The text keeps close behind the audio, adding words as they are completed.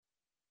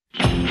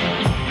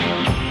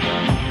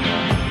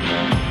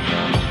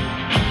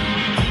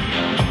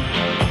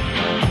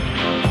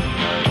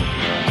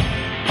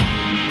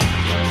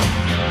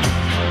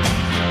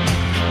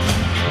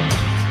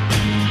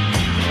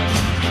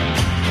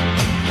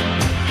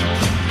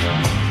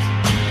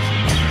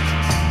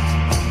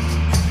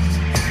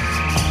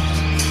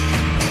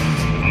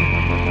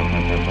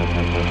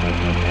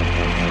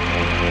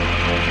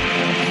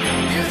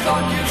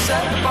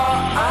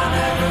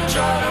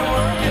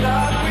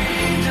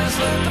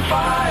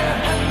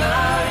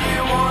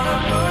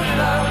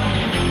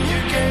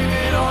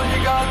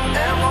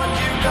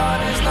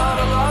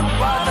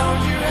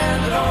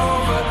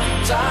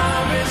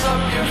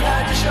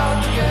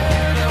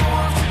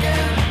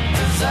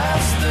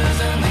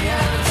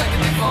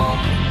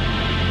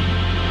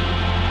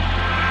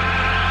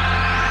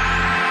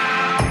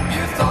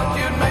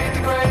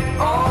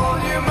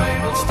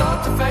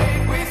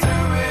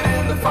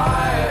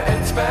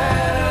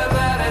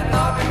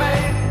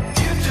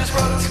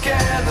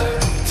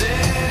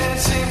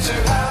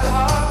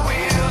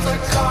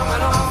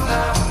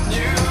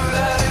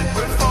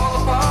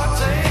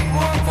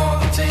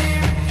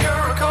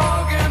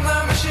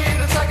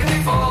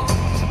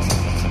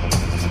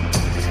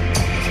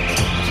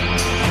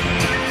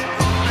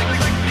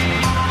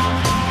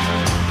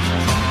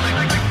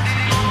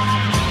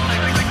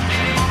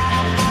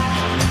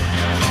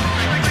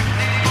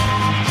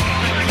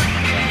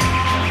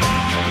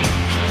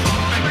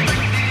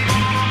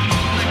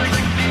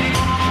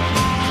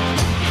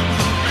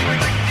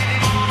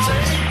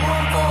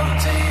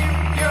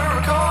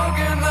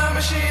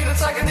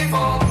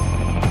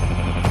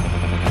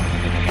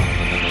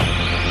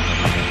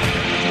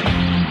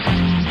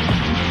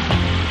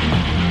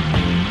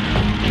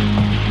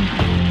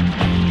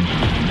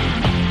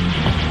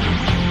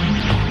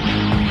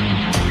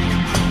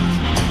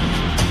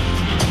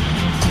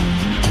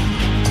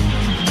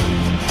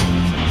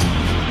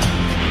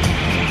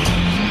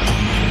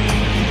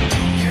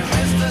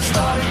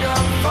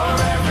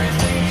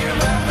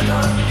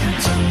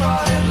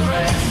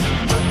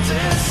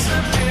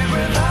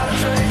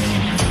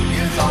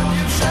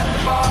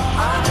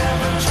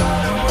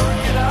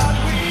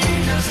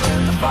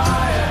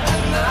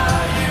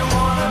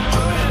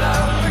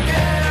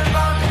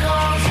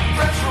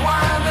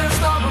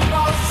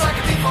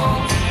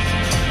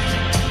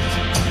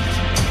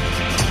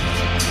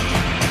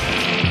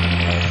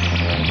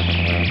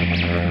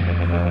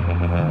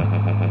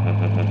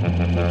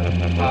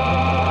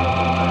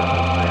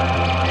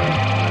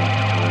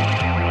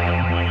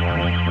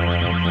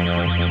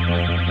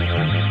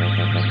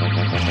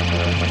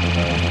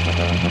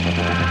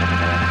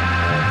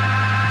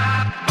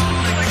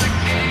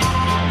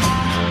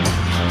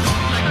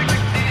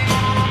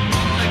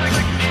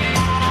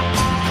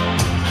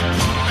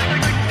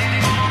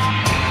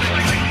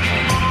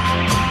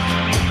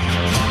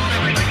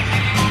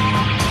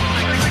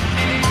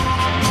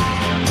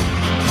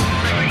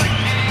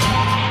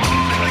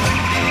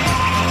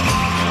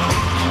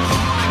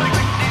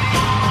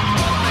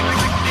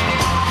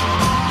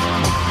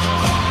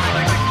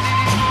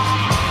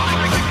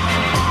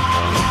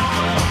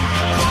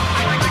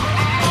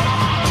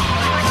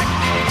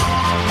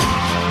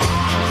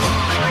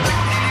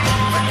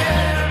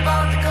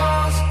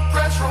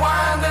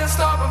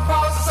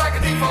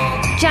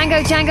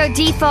Django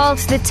Default,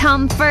 the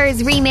Tom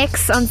Furs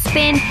remix on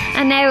Spin,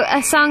 and now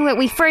a song that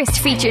we first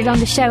featured on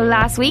the show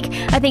last week.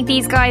 I think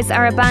these guys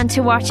are a band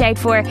to watch out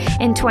for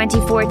in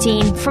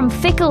 2014. From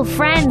Fickle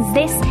Friends,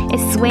 this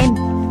is Swim.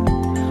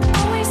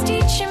 Always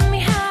teaching me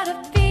how to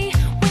be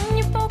when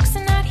you're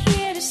focusing out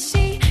here to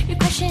see. You're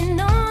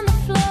crashing on the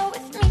floor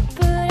with me,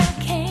 but I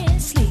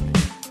can't sleep.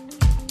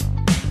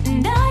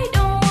 And I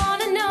don't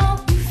wanna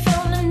know you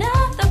found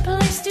another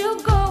place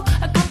to go.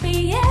 I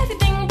copy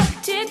everything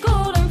but to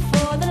golden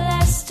for the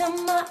last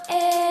time I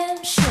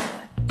am sure.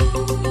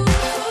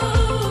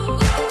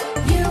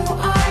 You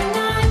are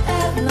not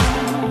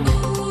alone.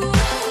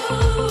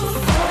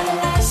 For the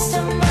last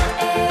time I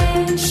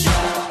am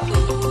sure.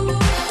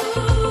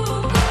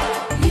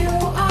 You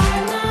are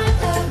not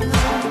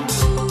alone.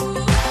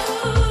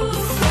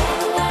 For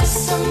the last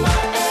time I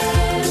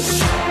am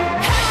sure.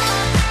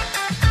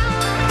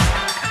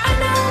 I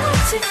know what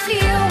to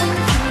feel when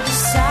you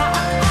decide.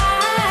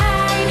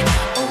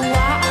 Oh,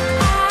 why?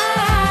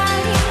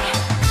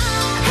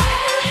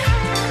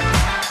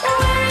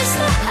 Where is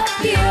the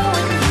appeal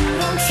when you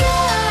don't try?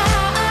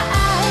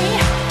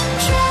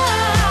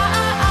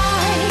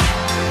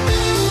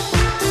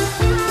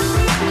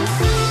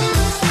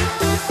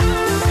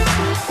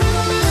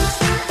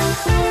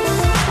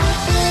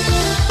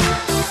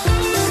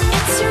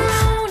 It's your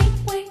only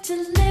way to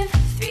live.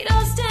 3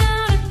 doors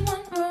down and 1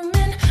 room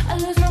in. I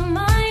lose my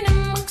mind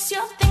amongst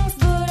your things,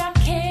 but I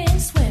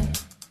can't swim.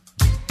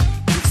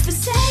 It's the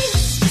same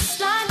as the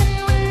sliding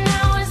when I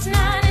was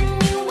 9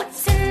 and you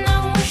was 10. I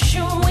wish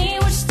we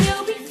would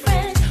still be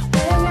friends.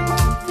 Where we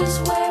move is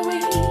where we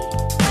end.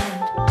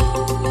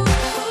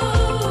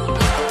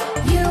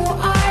 You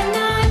are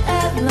not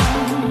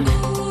alone.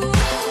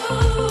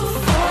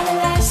 For the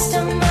last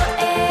time I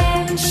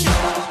am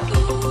sure.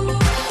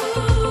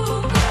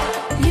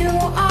 You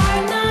are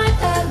not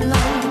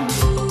alone.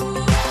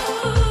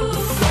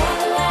 For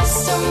the last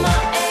time I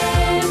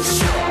am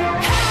sure.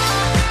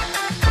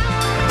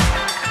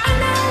 I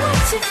know what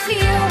to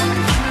feel when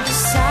you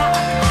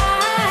decide.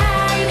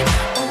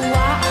 Oh,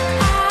 why?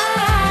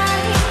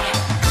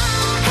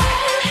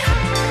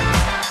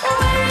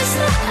 Where is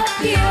the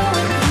appeal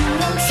when you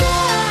don't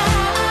try?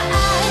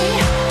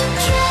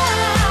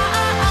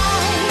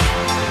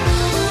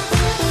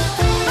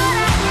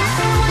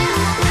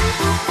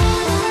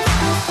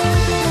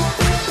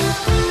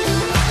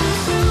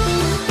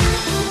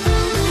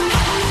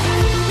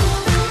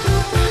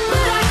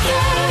 But I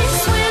can't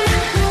swim.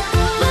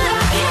 But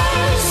I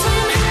can't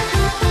swim.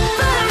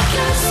 But I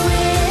can't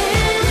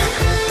swim.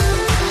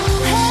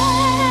 Hey,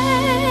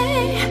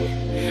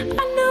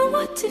 I know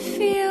what to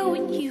feel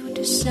when you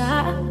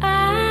decide.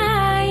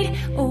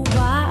 Oh,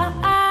 why?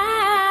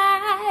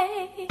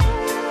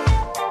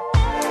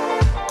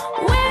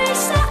 Where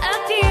is the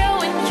appeal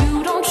when you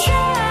don't try?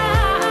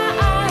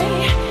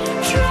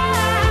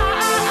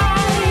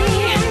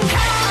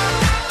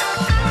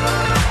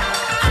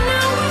 I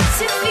know what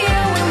to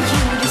feel when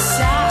you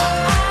decide.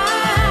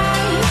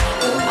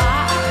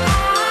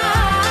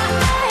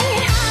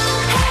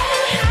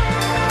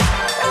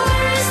 Oh,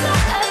 where is the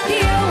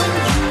appeal when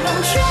you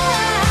don't try?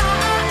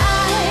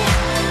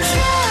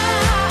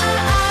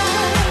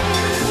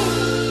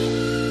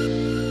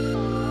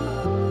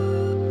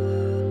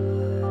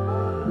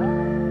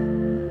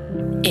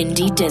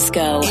 Indie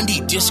Disco.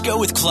 Indie Disco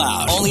with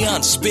Clowd. Only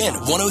on Spin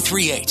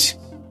 103.8.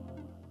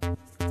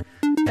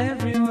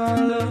 Everywhere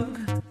I look,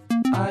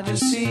 I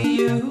just see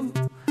you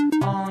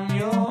on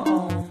your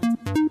own.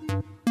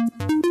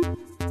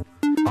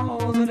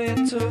 All that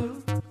it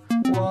took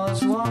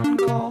was one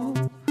call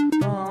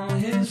from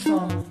his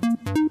phone.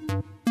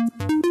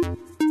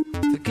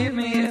 Forgive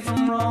me if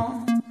I'm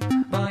wrong,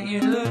 but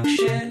you look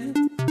shit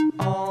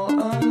all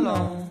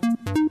alone.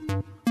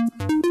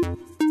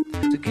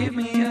 So give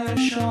me a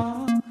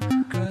shot,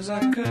 'cause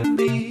I could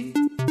be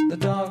the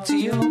dog to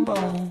your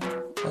bone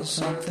or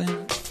something.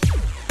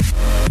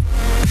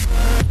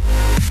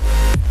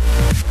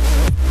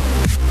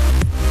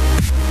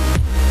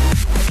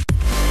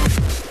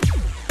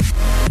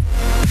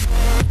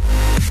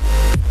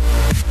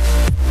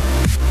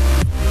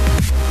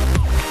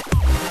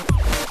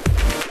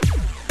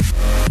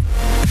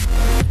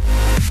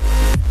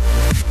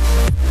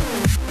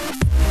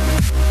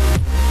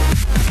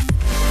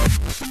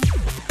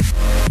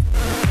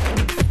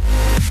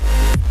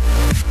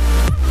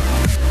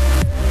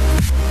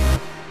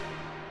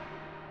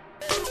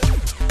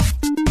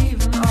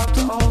 Even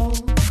after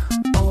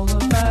all the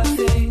bad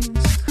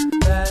things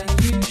that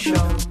you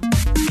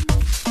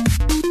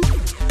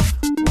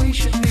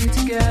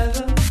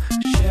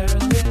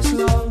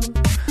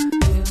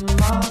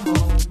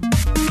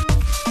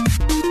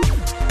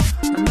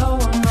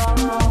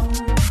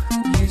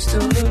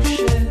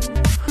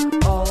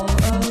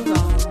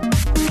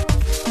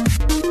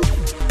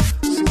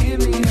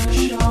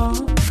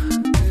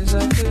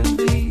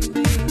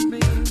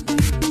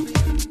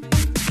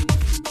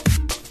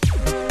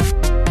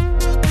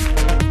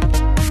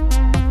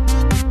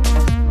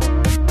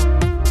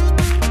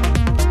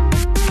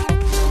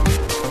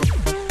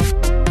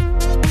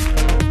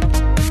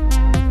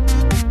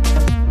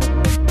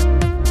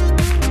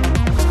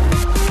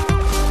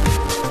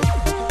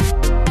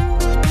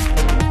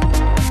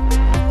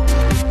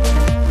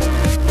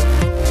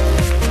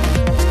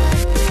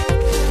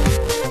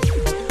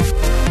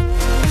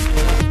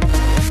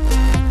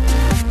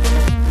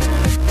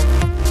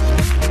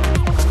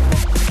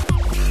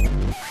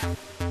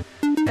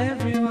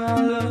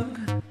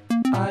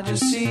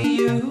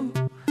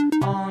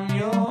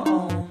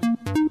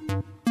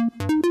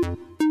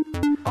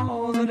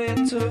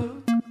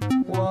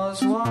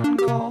was one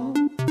call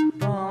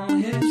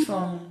from his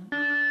phone.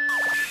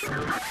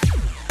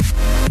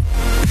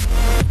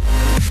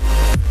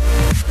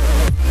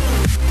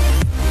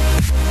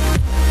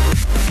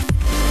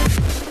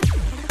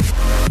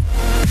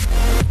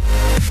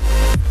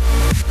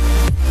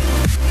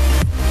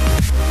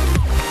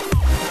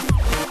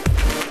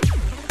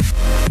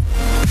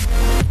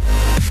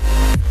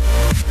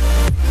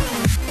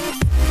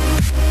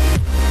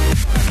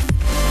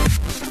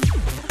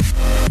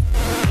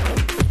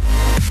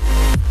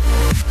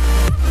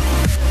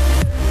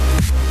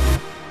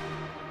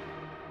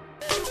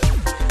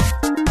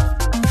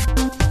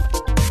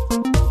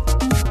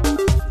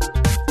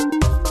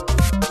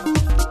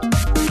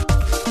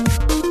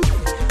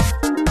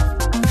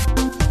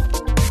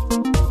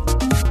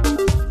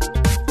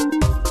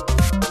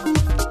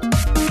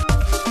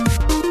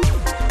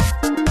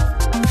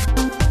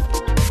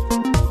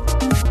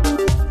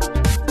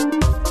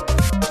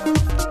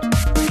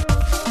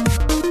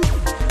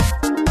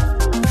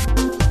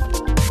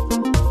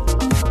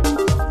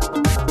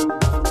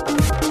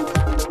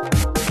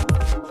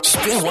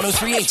 Spin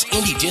 1038's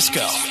Indie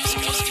Disco.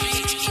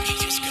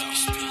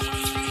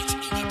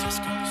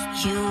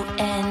 You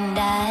and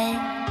I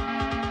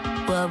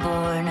were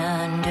born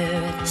under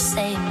the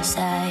same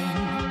sign.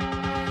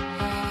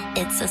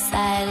 It's a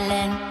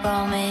silent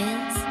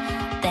promise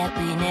that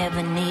we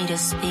never need to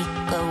speak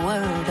a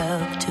word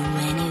of to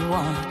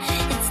anyone.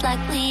 It's like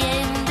we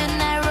aimed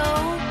an arrow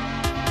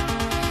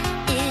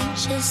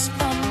inches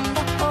from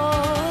the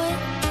heart,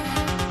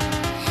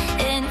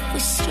 and if we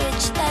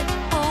stretch that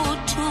bow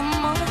too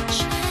much,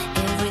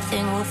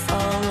 everything will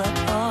fall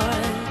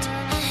apart.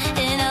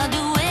 And I'll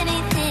do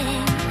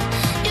anything,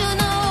 you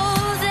know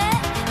that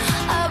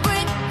I'll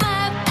break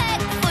my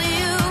back for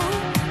you.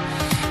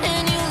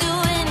 And you'll do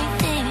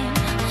anything,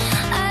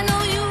 I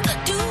know you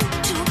do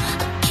too.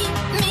 Keep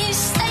me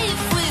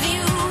safe with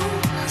you,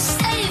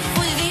 safe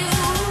with you,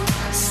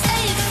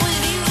 safe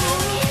with you,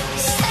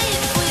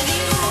 safe with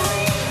you,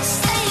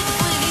 safe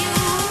with you.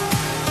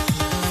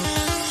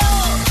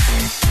 Oh,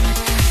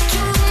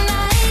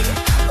 tonight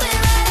we're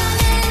right on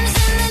ends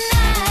in the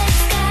night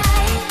sky,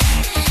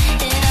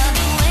 and I'll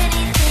do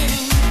anything,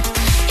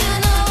 you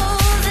know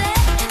that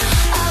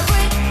I'll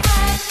break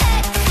my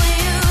back for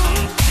you.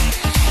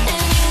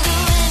 And you'll do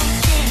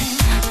anything,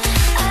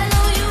 I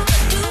know you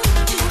do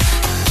too.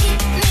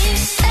 Keep me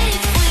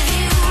safe with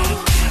you,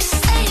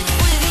 safe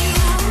with you,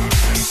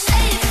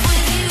 safe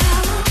with you,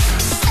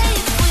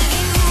 safe with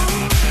you,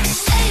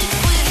 safe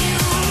with you.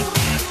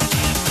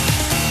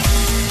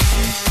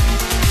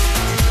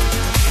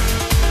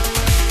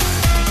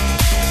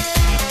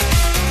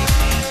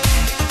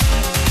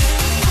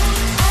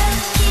 I'll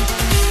keep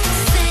you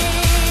safe, and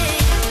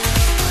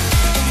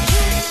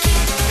you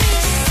keep me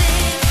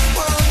safe,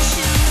 won't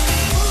you?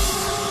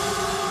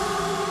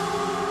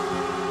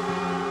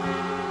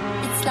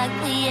 It's like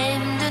we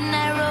aimed an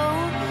arrow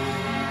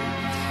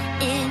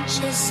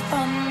inches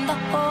from the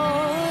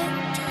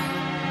heart,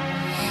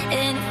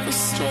 and if we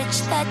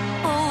stretch that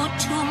bow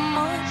too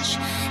much,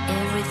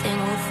 everything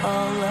will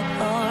fall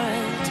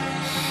apart.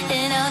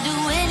 And I'll do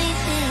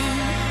anything,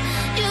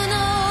 you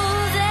know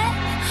that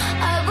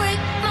I'll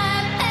break my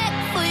back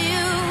for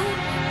you.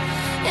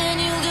 And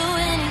you'll do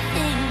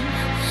anything,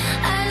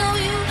 I know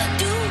you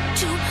do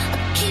too.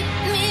 Keep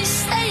me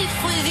safe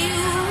with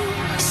you,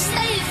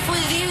 safe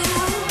with you,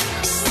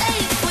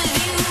 safe with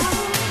you,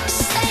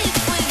 safe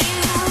with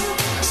you,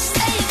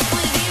 safe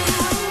with you.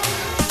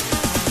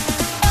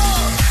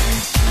 Oh,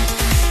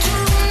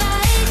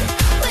 tonight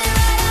we're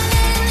right on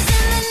ends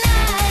in the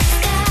night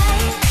sky,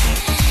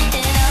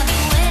 and I'll do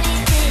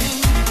anything,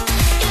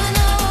 you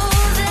know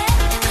that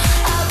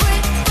I'll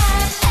break my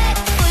back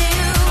for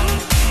you.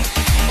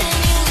 And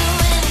you'll do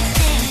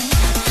anything,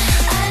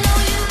 I know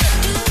you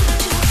do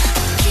too.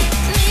 Keep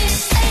me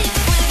safe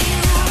with you,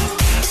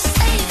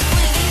 safe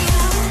with you, safe with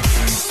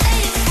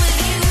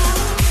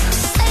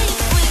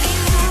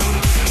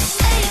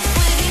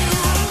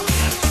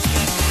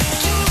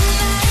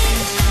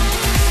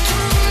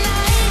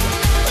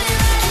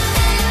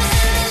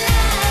you, safe with you, safe with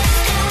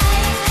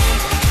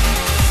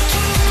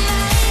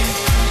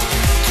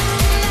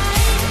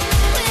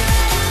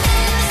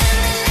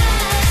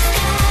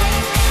you.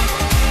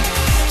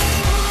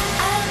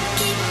 I'll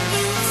keep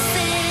you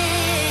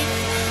safe,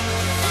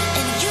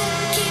 and you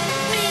keep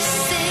me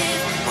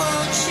safe,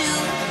 won't you?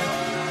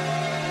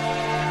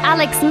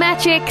 Alex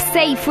Metric,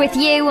 Safe With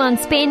You on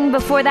Spin.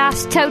 Before that,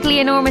 Totally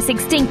Enormous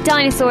Extinct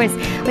Dinosaurs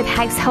with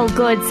Household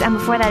Goods. And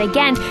before that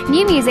again,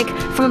 new music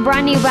from a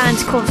brand new band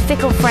called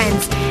Fickle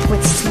Friends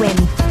with Swim.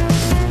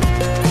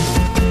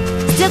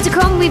 Still to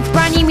come, we've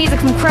brand new music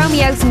from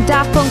Chromeo, some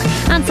Daft Punk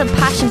and some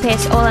Passion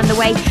Pit all on the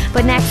way.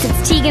 But next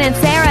it's Tegan and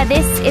Sarah.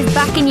 This is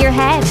Back in Your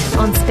Head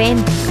on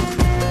Spin.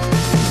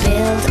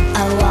 Build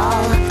a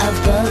wall of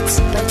books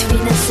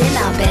between us in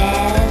our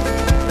bed.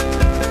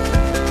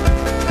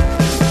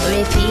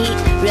 Repeat,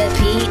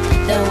 repeat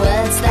the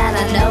words that I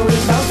know we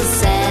both have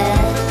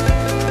said.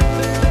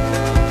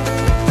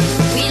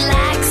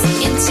 Relax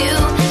into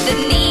the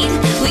need,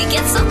 we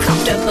get so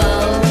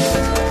comfortable.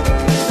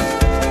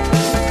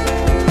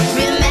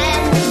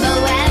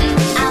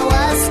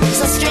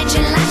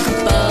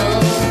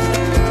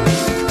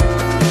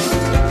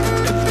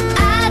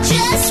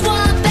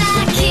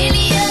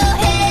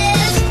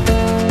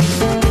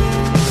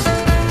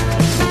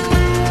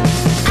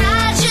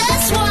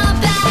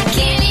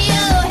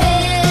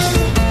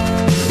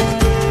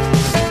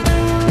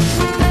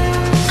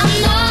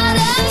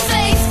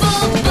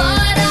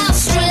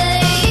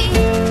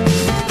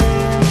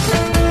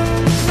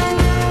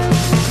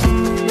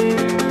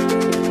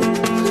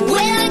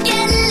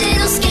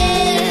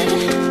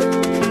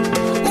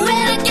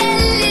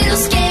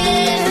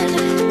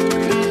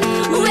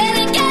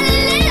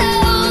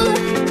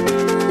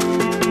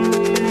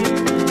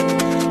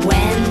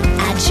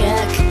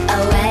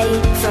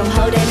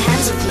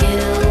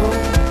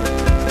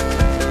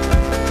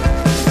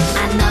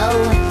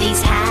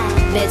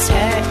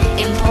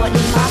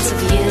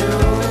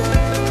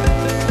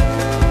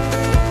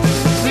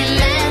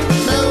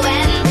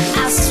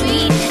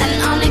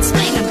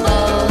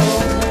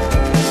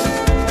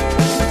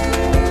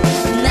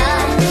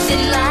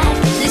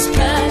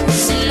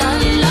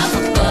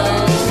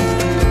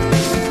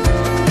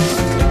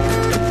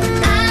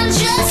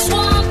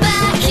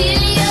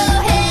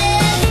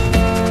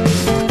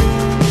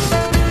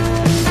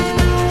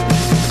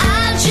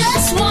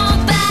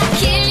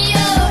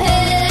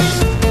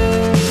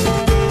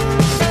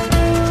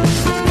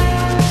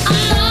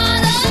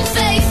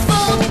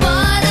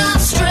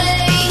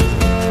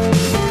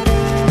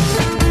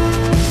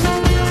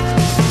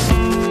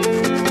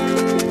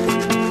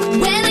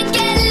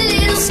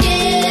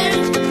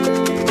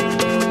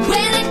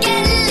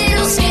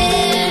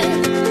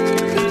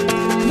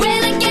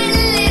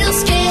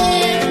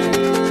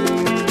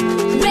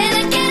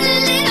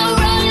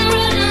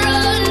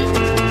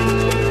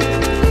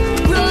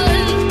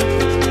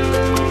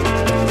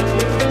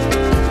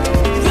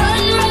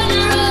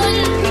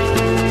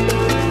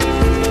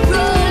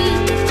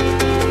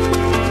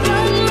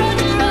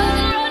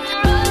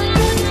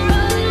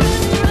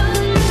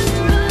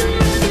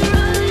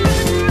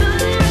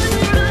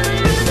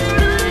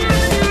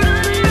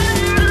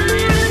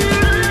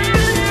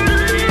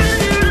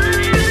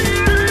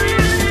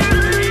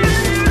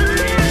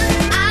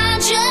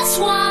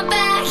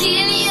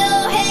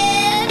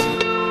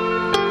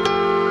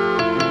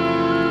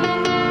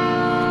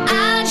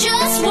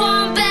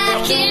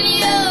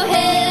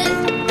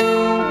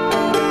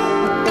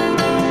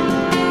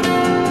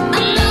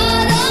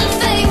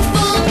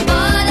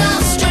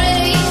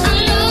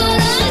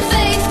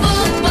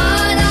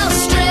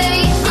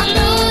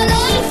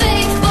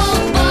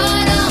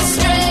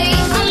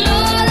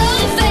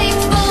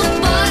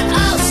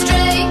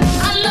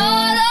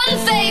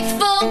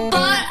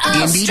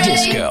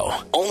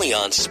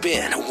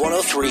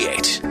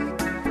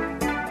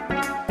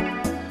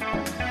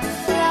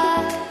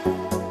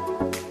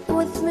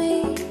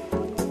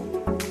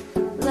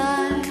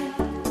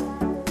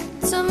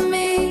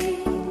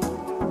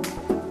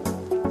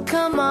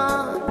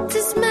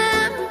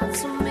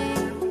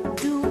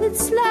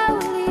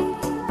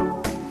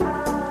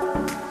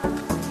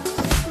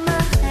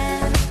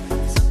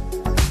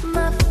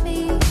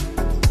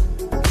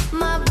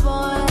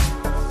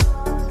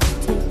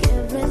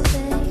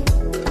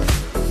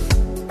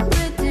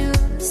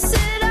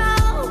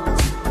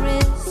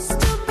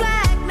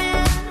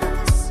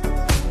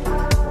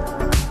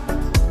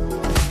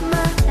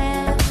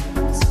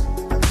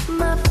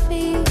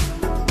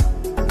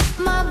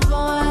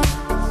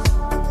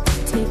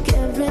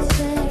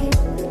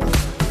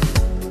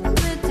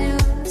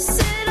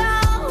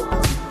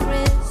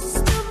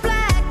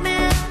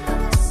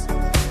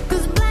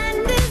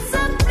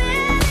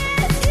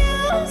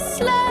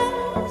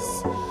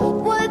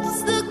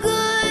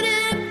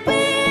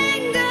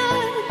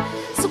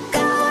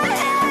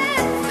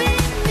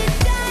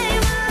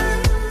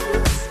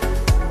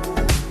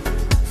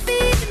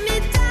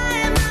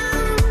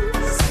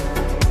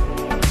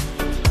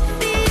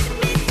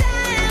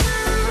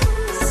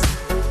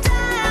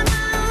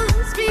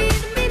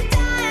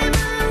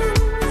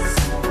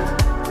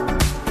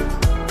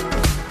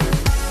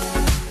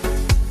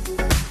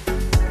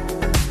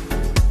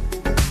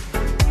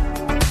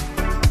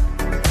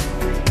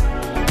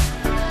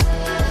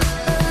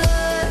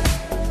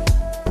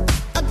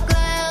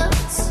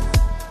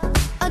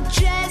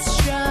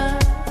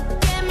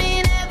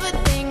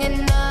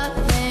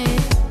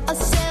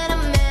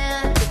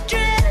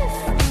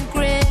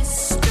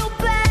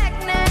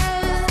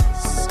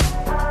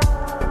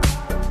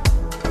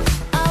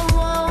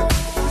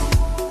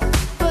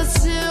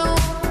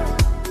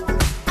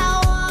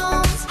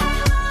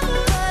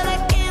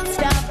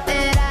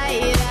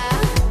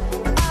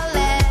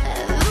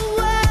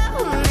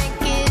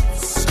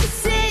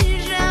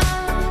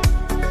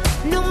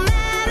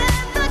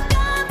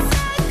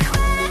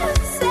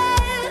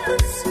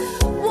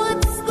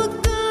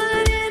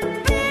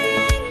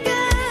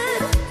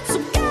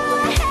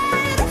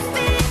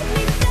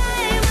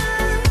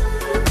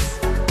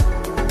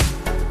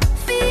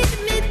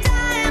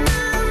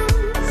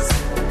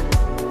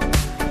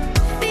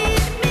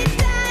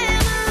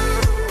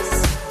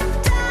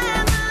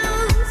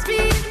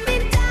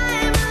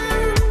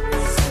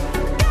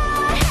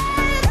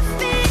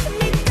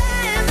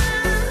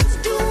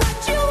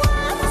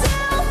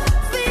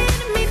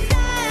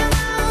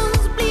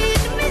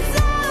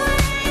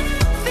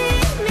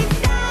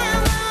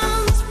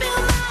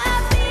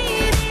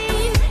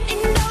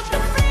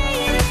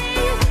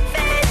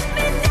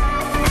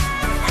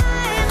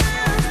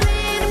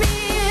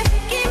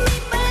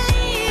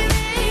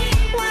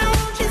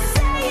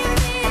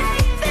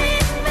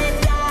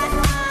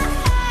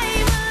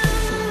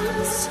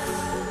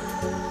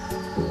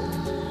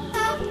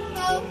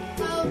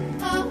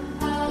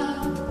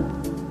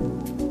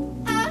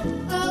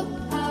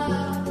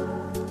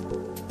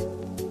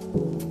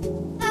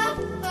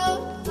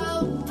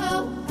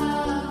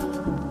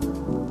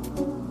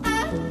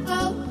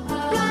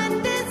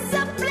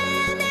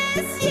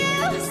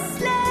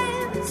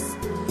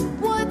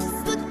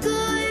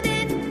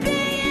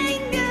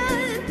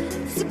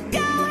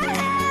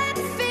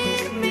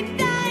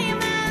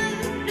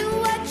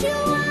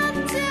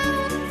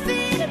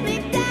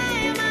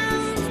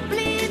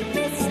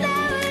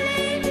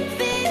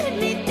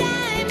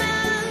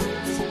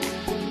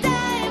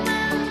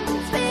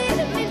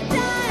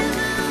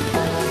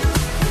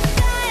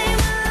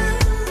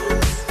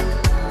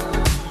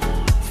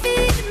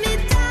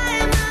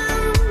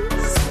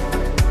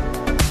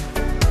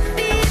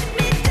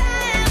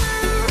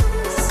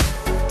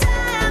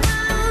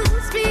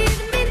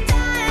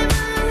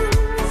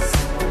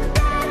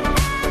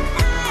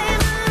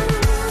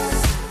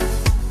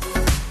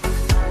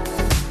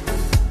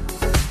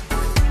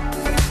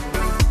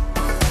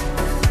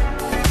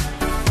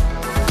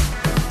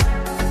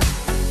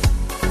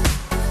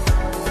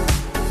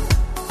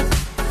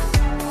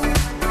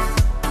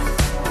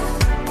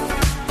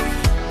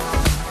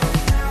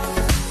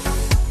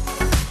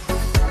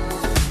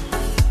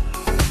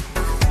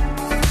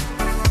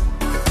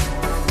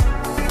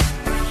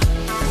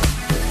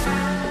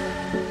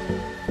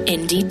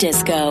 Indie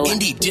Disco.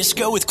 Indie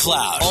Disco with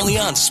Clowd. Only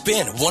on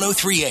Spin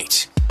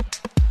 103.8.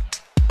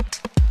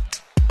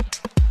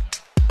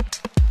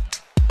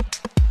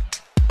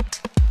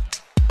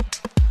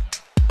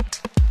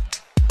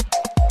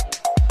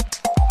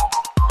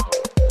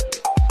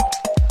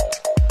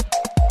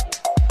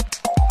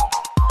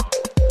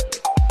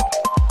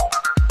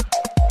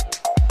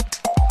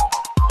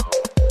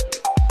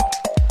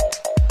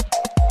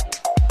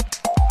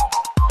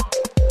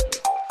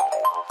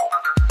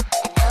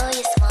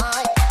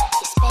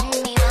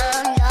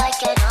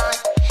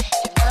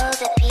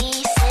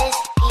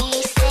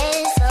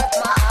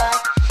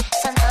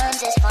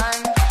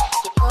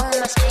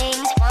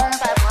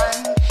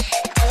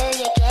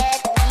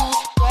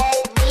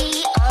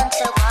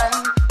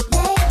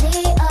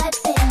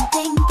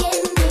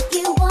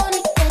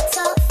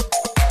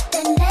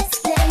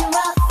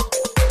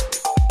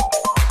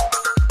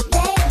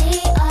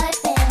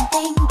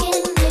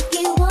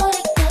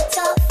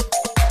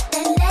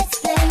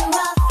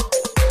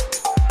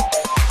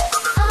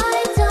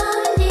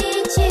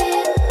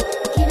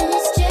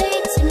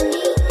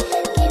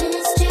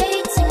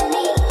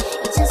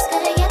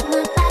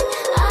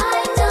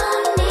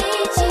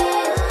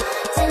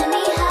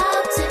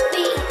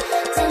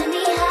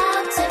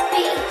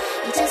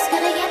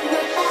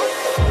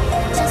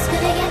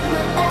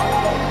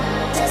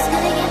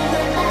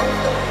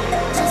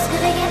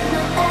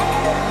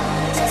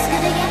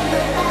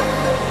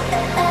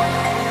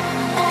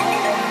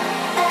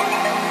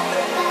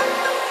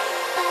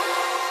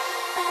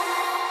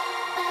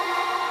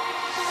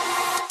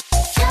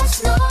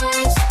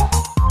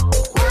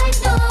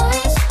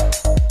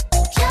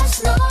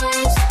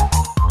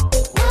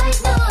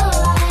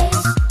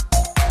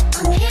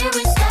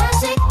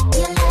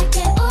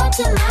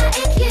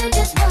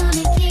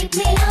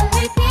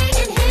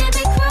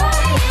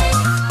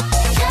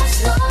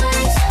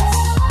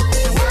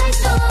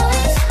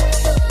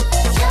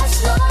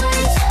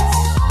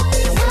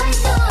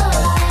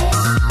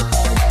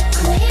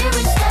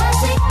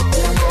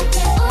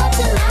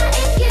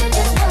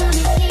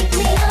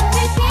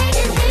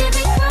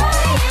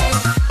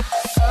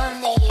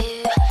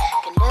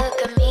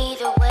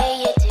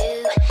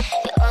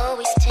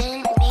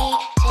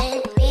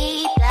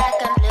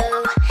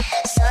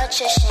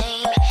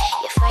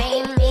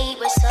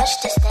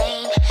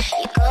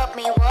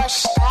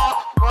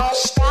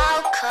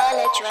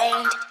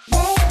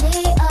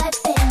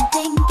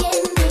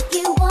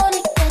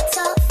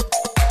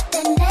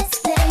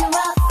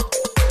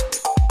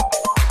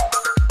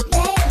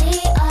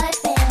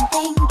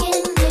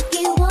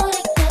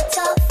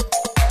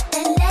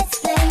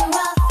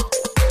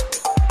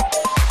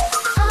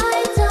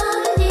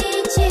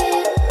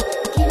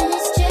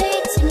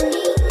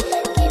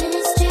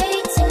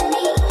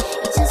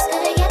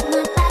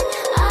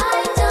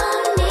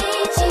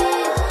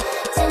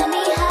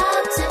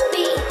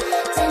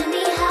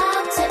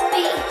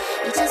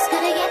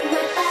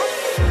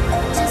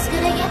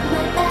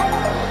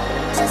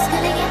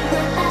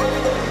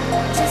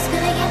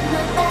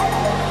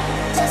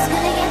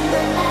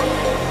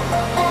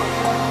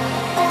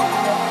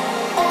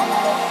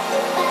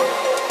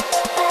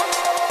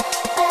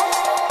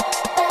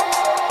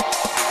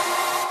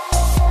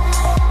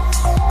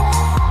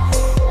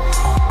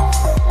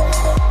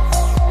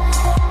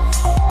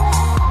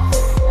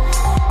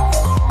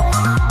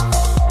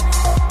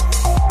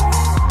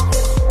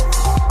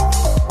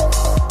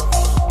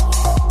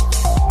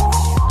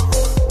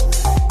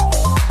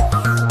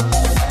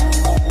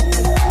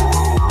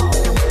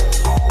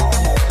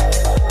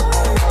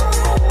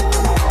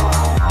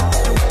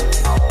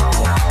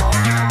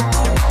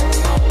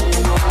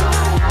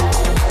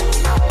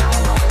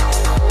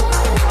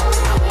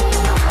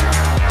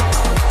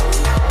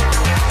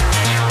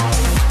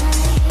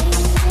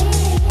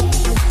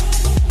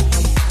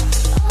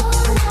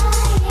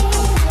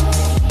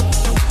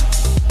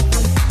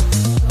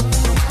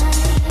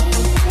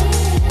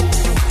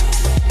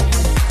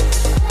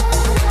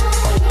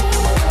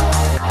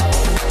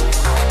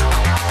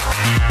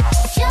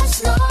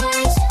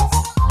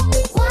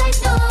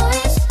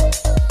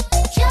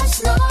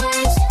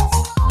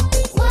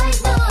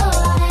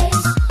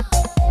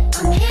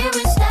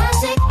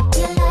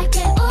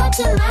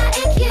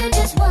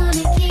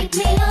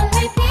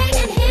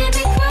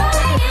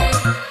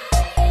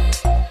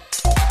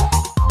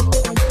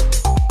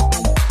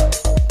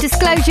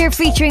 Disclosure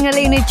featuring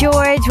Aluna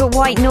George with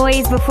White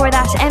Noise. Before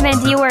that,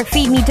 MND or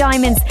Feed Me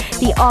Diamonds,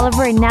 the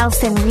Oliver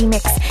Nelson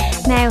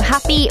remix. Now,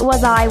 happy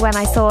was I when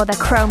I saw that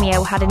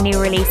Chromeo had a new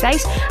release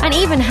out, and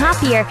even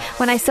happier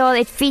when I saw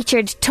it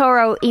featured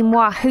Toro y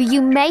Moi, who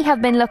you may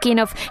have been lucky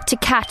enough to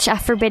catch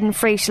at Forbidden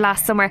Fruit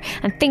last summer,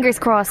 and fingers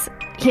crossed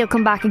he'll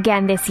come back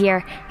again this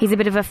year. He's a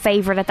bit of a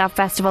favourite at that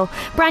festival.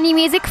 Brand new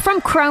music from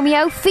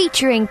Chromeo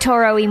featuring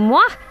Toro y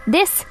Moi.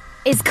 This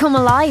is Come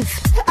Alive.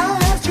 I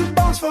asked you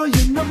boss for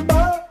your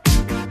number.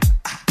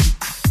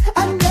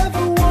 I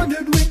never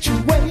wondered which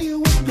way you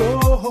would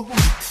go.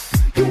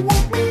 You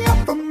woke me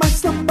up from my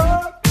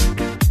slumber.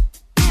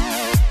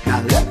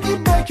 Now let me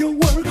make your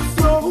work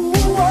flow.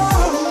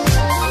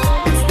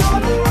 It's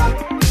not a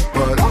rock.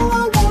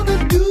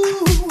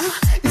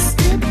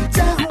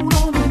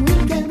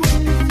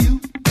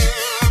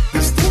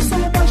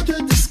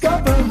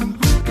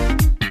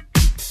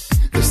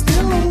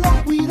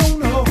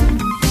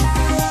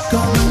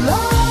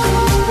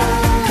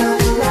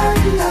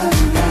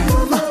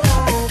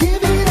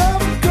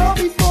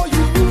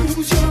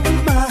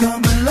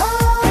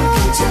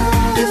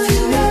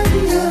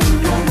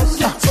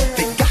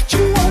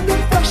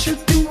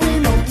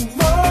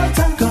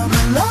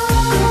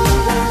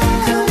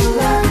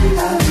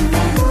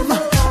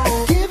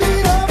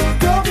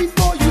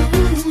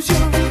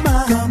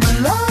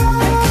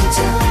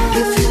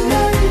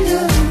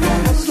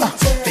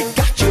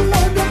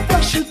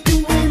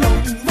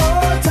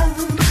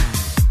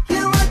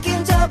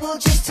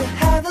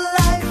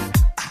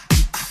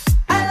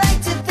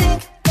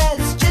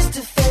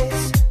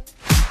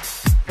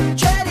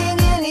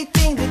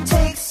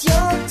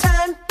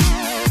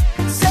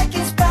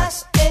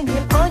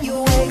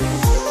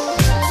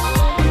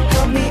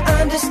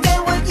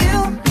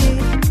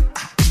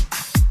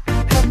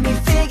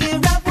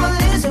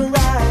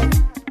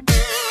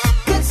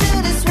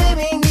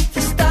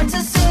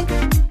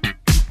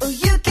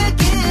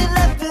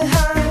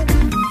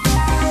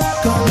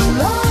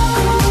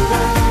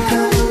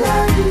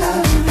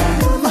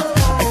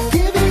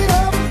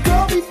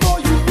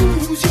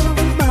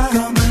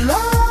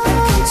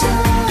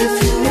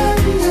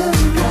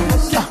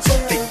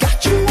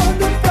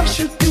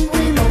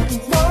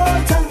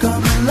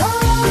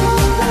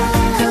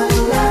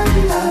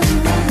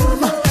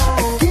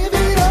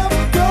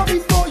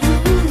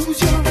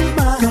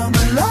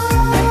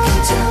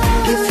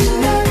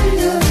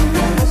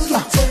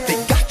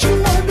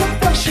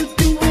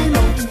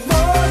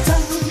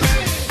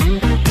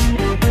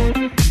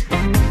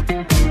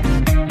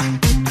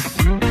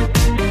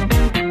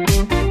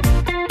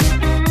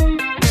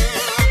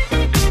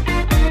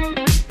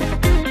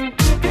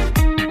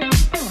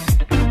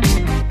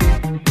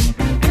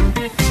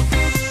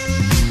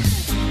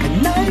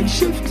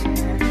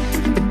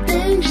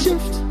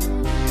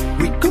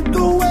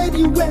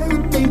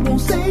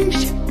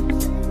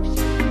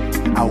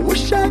 I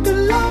wish I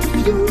could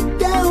love you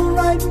down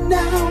right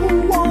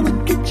now on the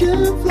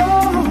kitchen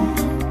floor.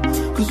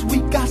 'Cause we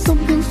got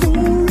something so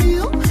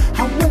real.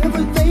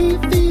 However they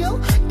feel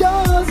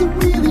doesn't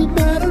really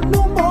matter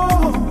no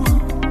more.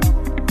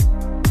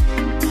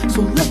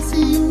 So let's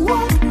see you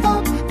walk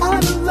up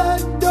out of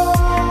that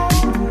door.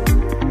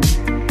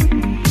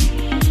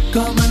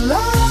 Come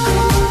alive.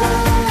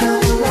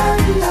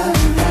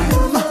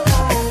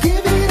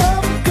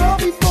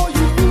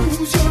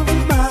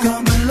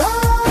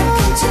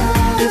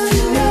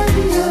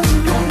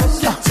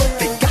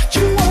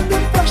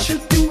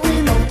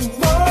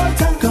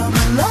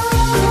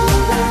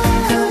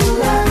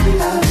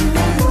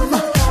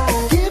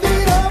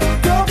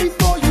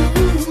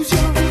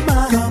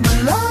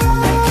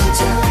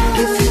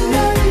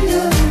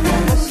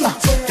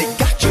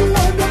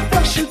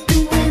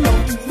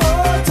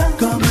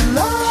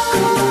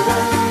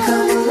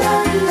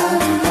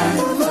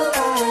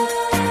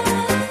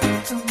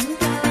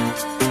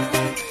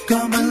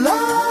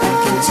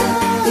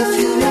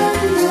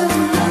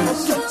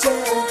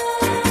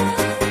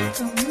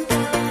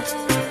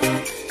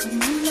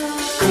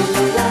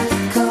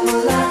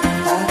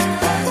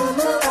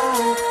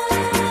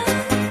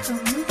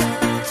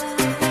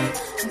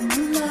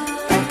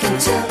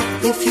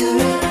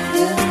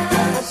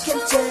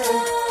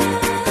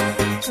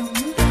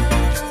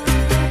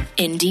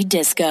 Indie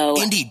Disco.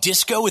 Indie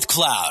Disco with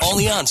Clowd.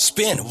 Only on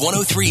Spin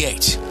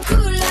 103.8.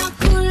 Couleur,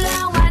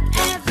 couleur,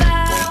 whatever.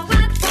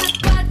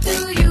 What do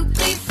you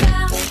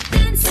prefer?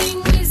 Dancing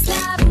with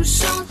la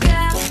bouche en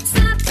cœur.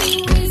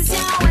 Snapping with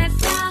your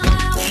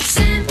effareur.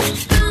 J'aime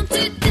quand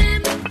tu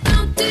t'aimes,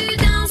 quand tu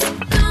danses,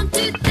 quand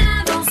tu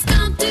t'avances,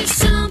 quand tu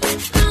chantes,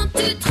 quand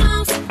tu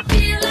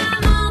transpires la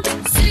menthe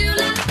sur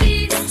la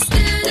piste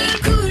de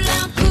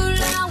couleur,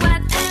 couleur,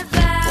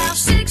 whatever.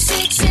 Shake,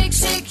 shake, shake,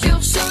 shake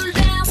your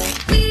shoulders.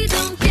 We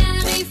don't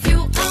care if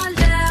you're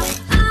older.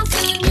 I'm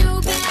the new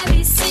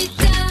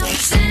babysitter.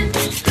 J'aime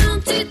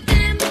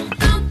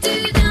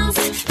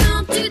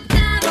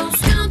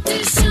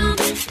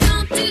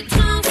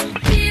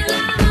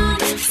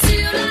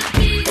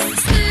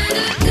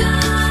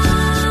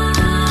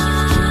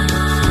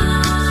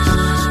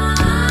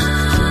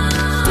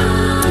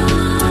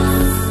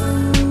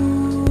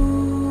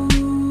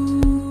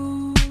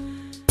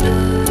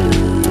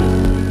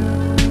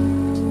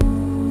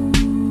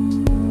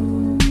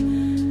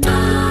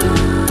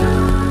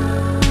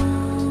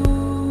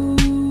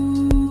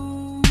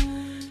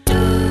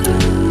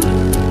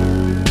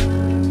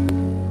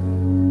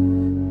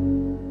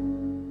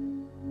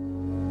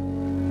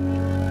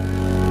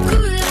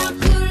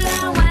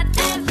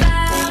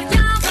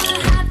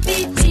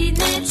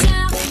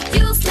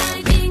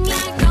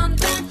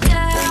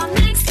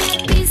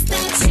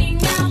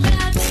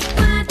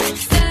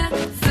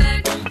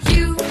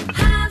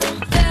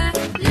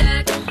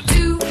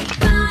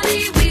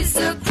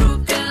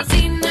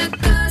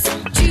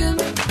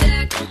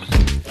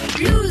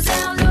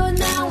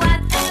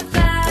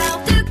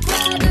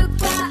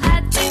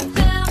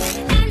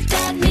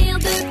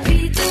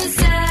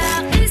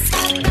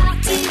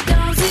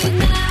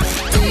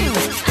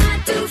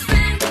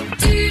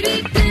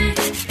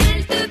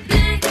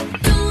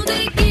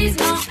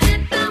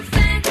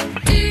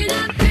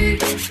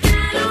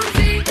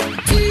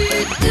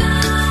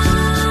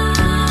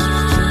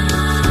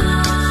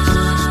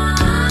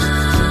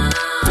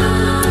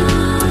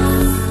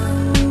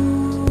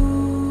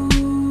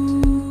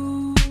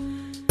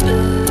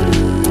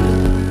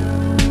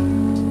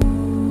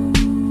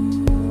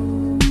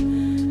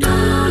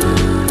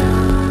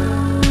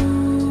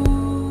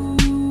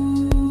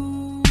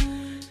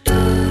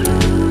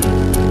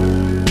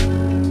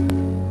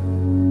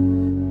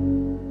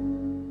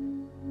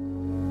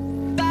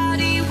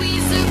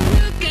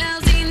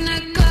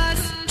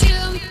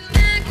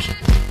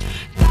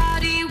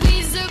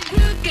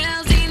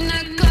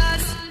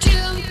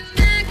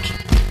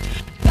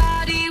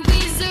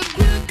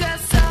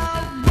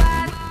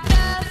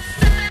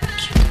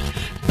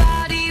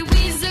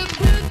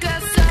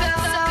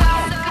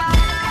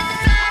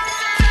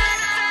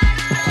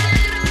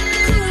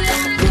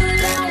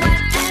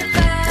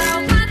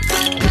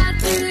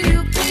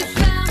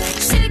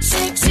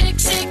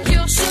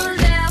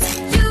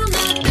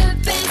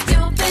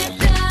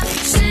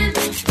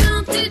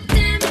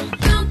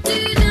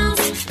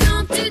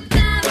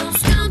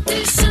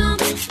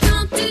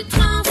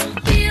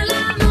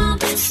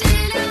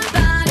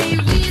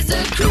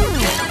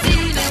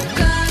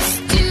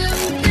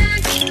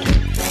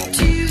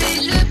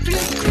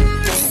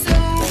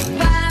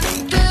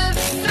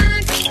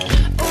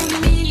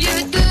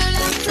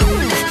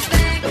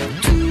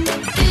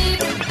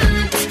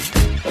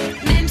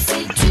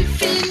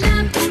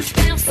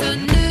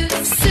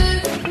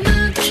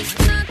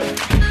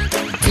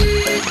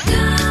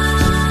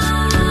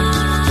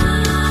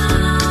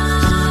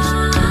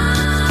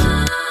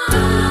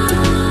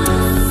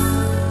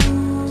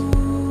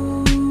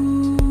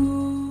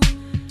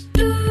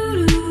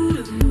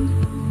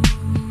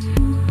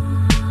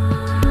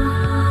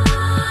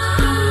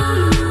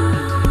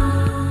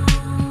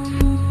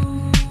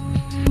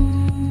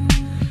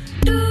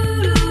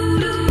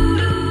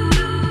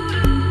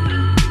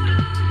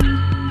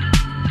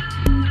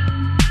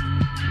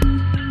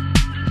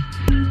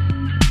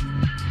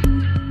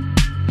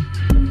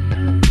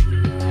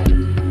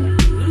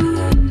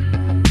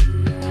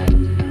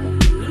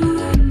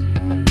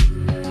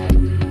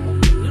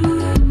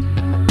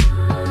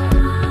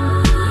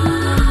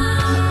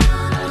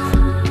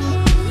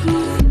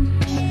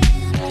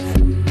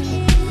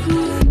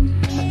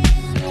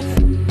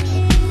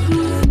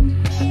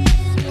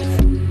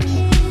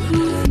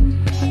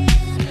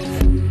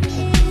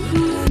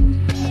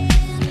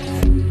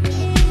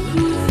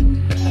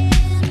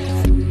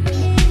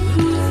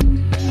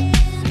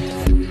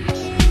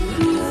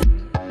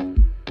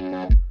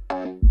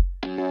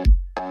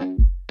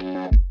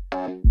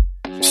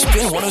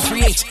Spin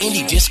 1038's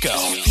Indie Disco.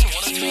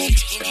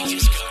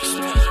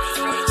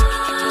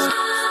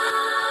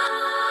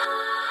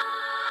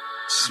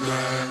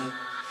 Smile,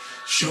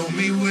 show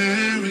me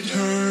where it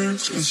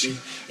hurts, 'cause you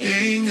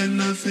ain't got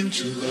nothing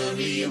to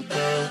worry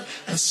about.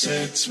 I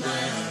said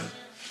smile,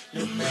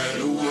 no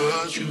matter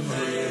what you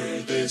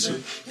heard, there's a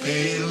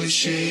pale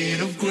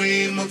shade of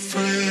gray, my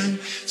friend.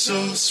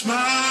 So smile,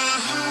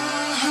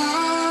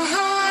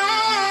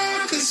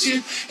 'cause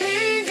you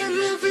ain't got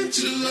nothing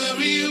to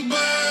worry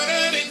about,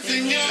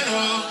 anything at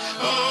all.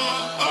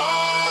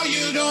 Oh,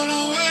 you don't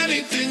know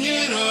anything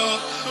at all.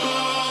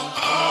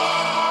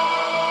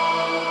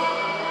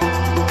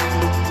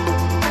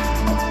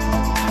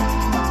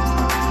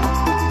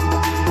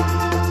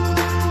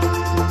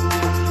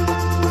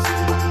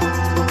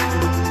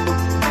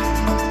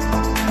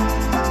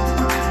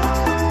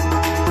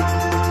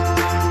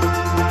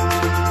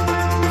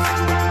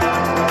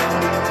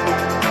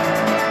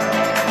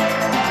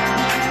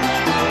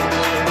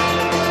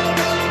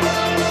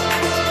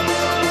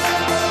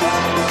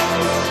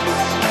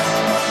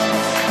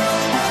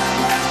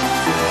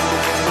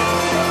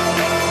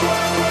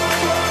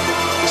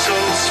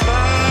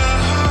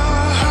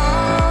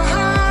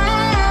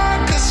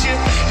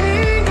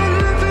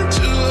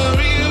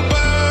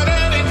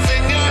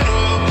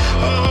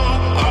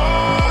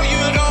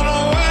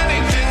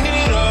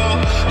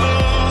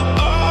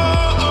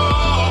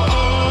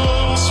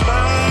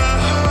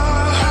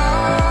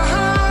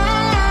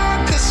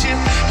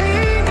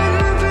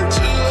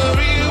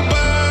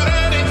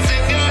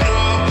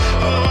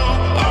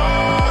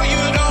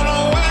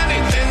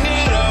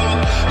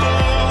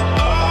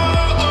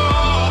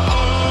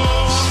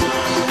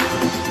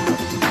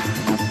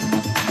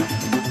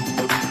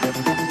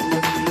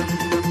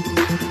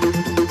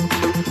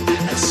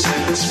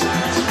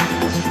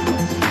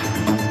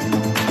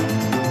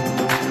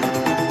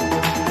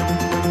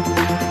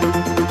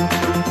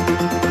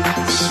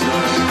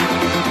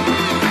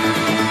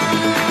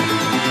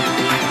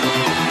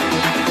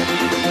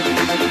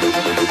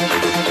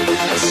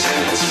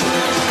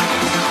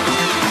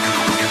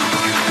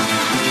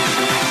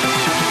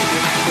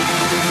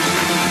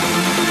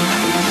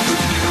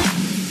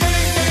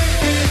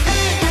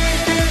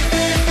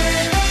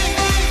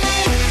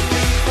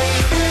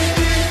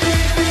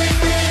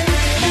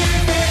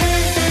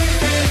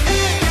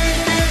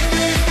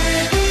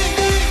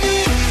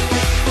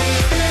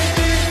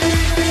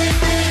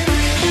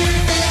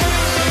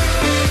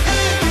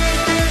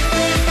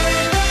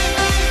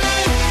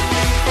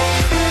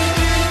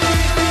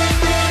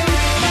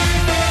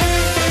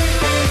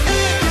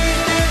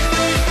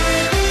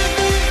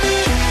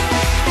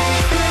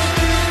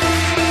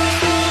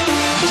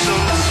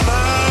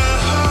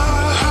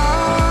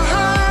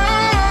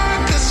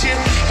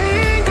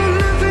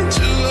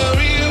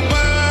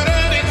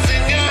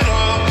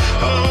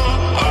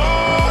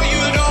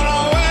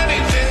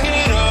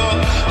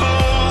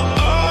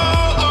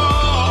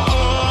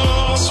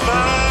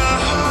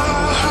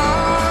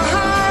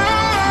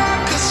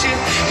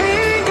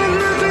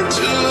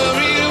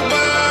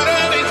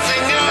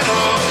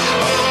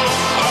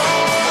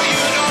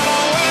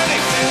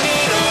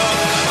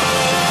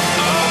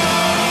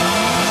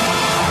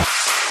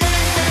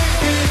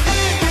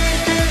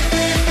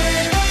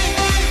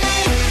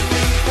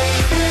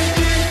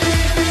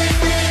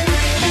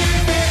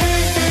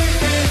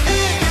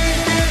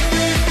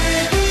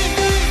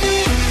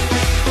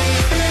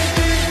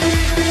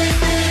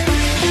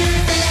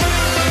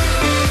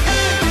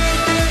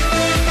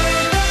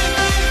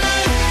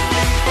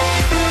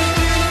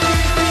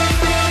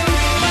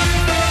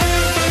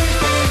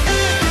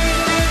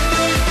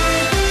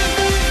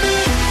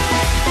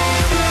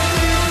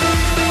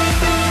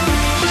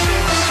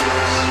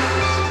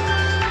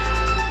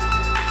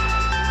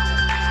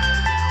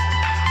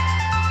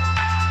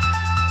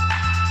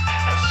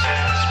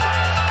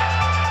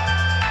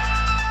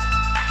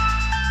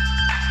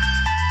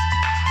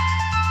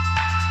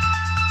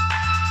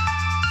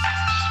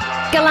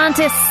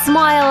 Galantis,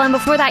 Smile, and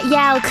before that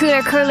Yell,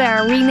 Cooler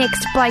Cooler,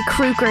 remixed by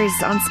Crookers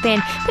on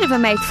Spin. Bit of a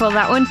mouthful,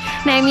 that one.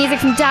 Now, music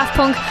from Daft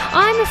Punk.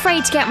 I'm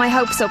afraid to get my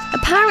hopes up.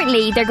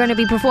 Apparently they're going to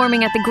be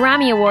performing at the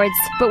Grammy Awards,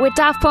 but with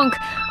Daft Punk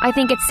I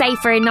think it's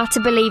safer not to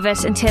believe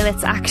it until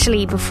it's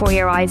actually before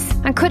your eyes.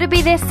 And could it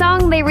be this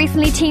song? They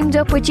recently teamed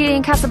up with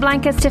Julian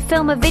Casablancas to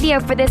film a video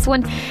for this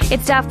one.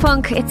 It's Daft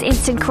Punk, it's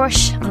Instant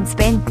Crush on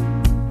Spin.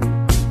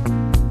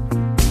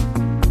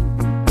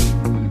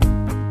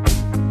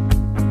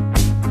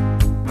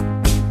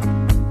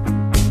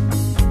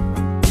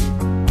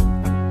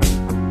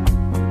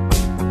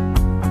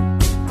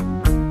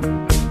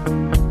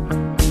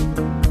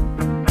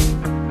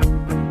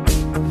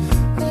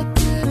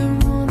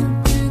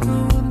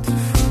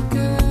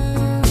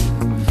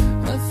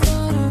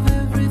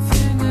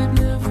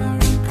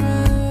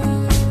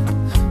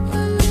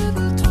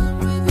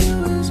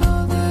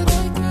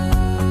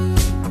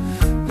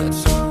 That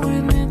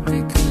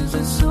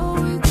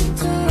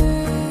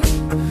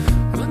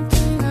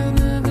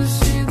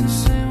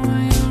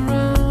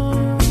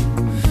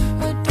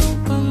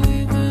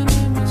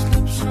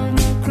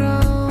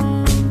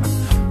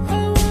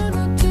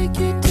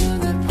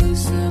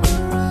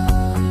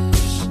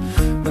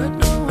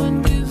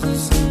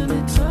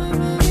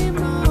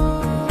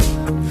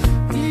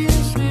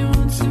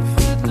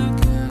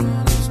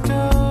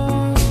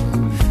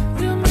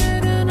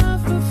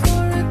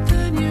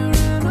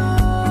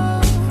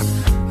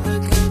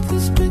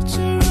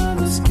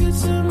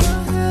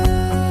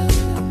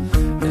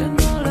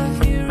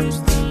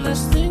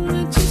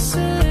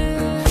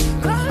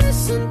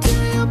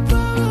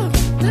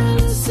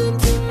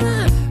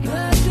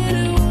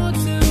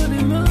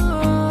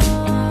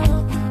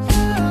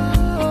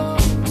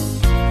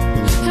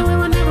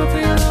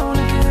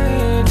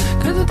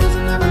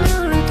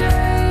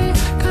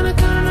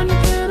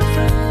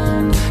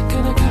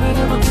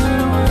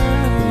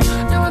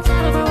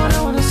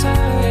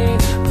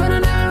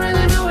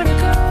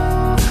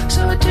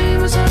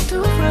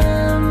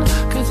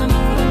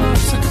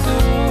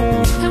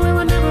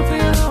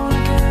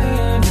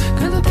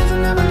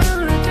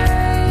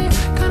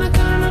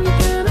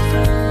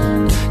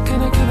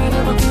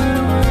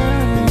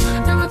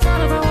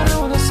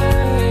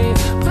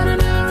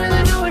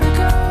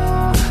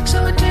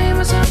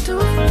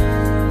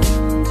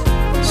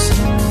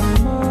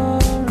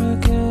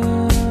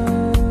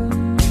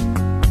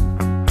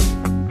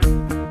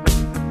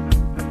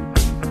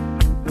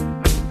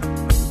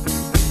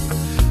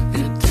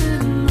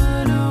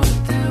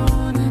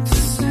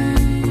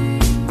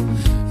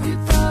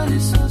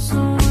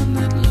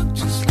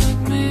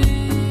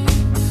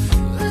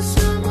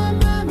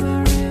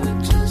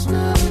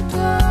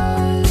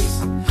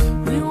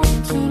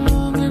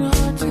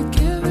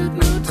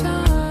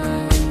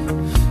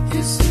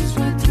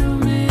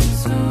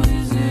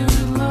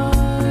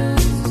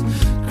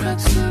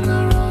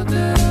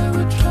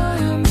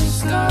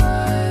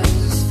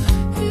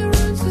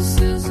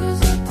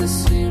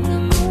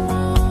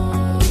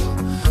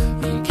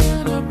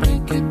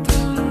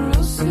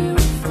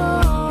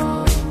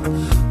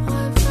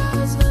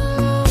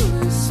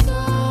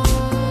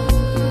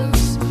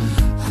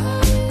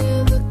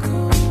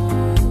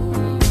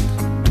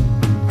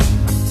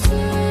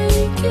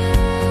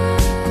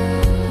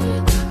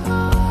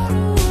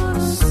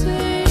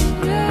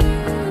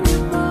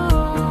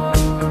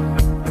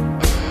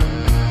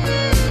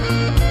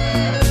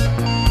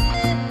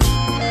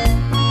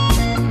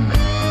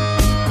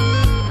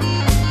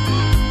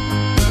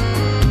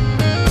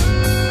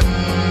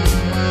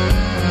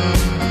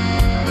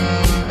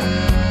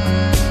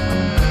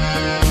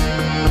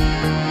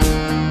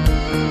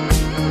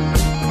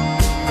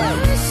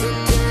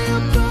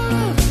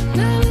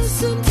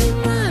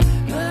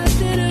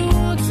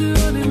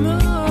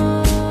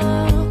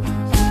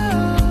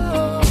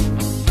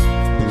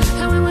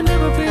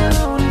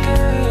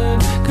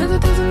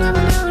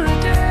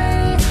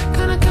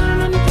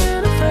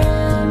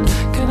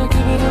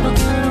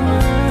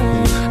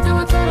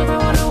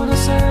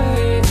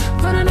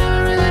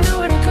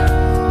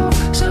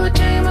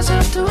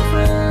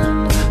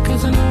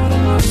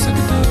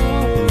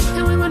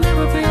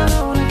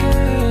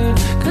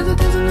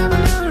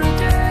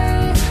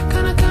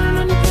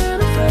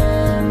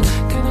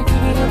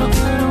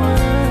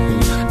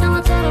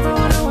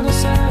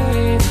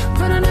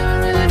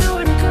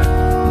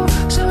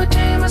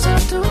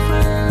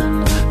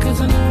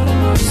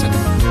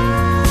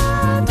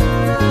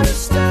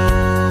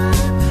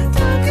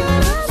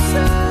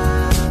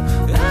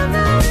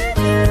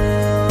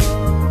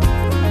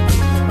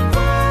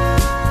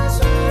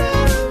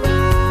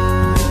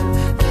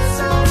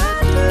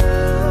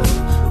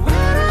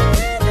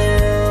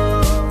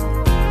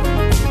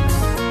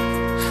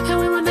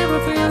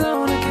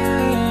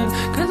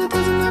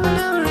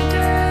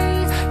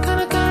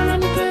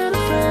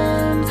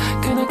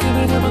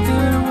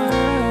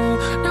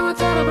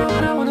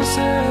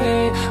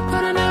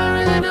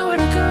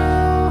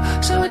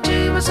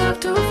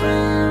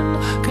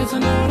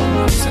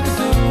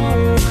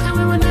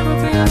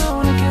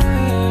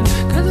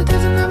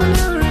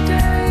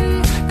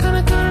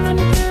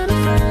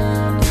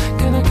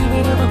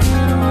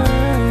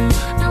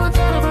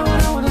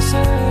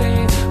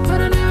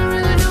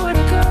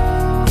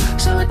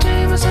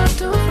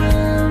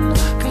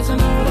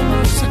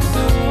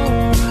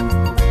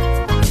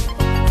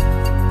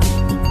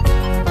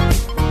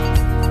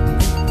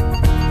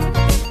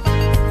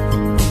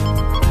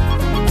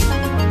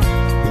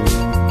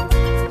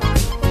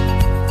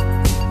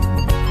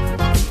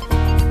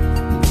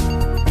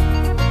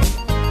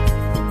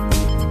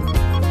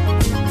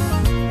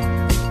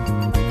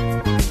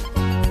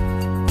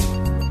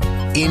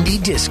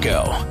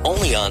Disco.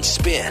 Only on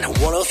Spin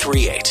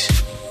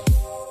 1038.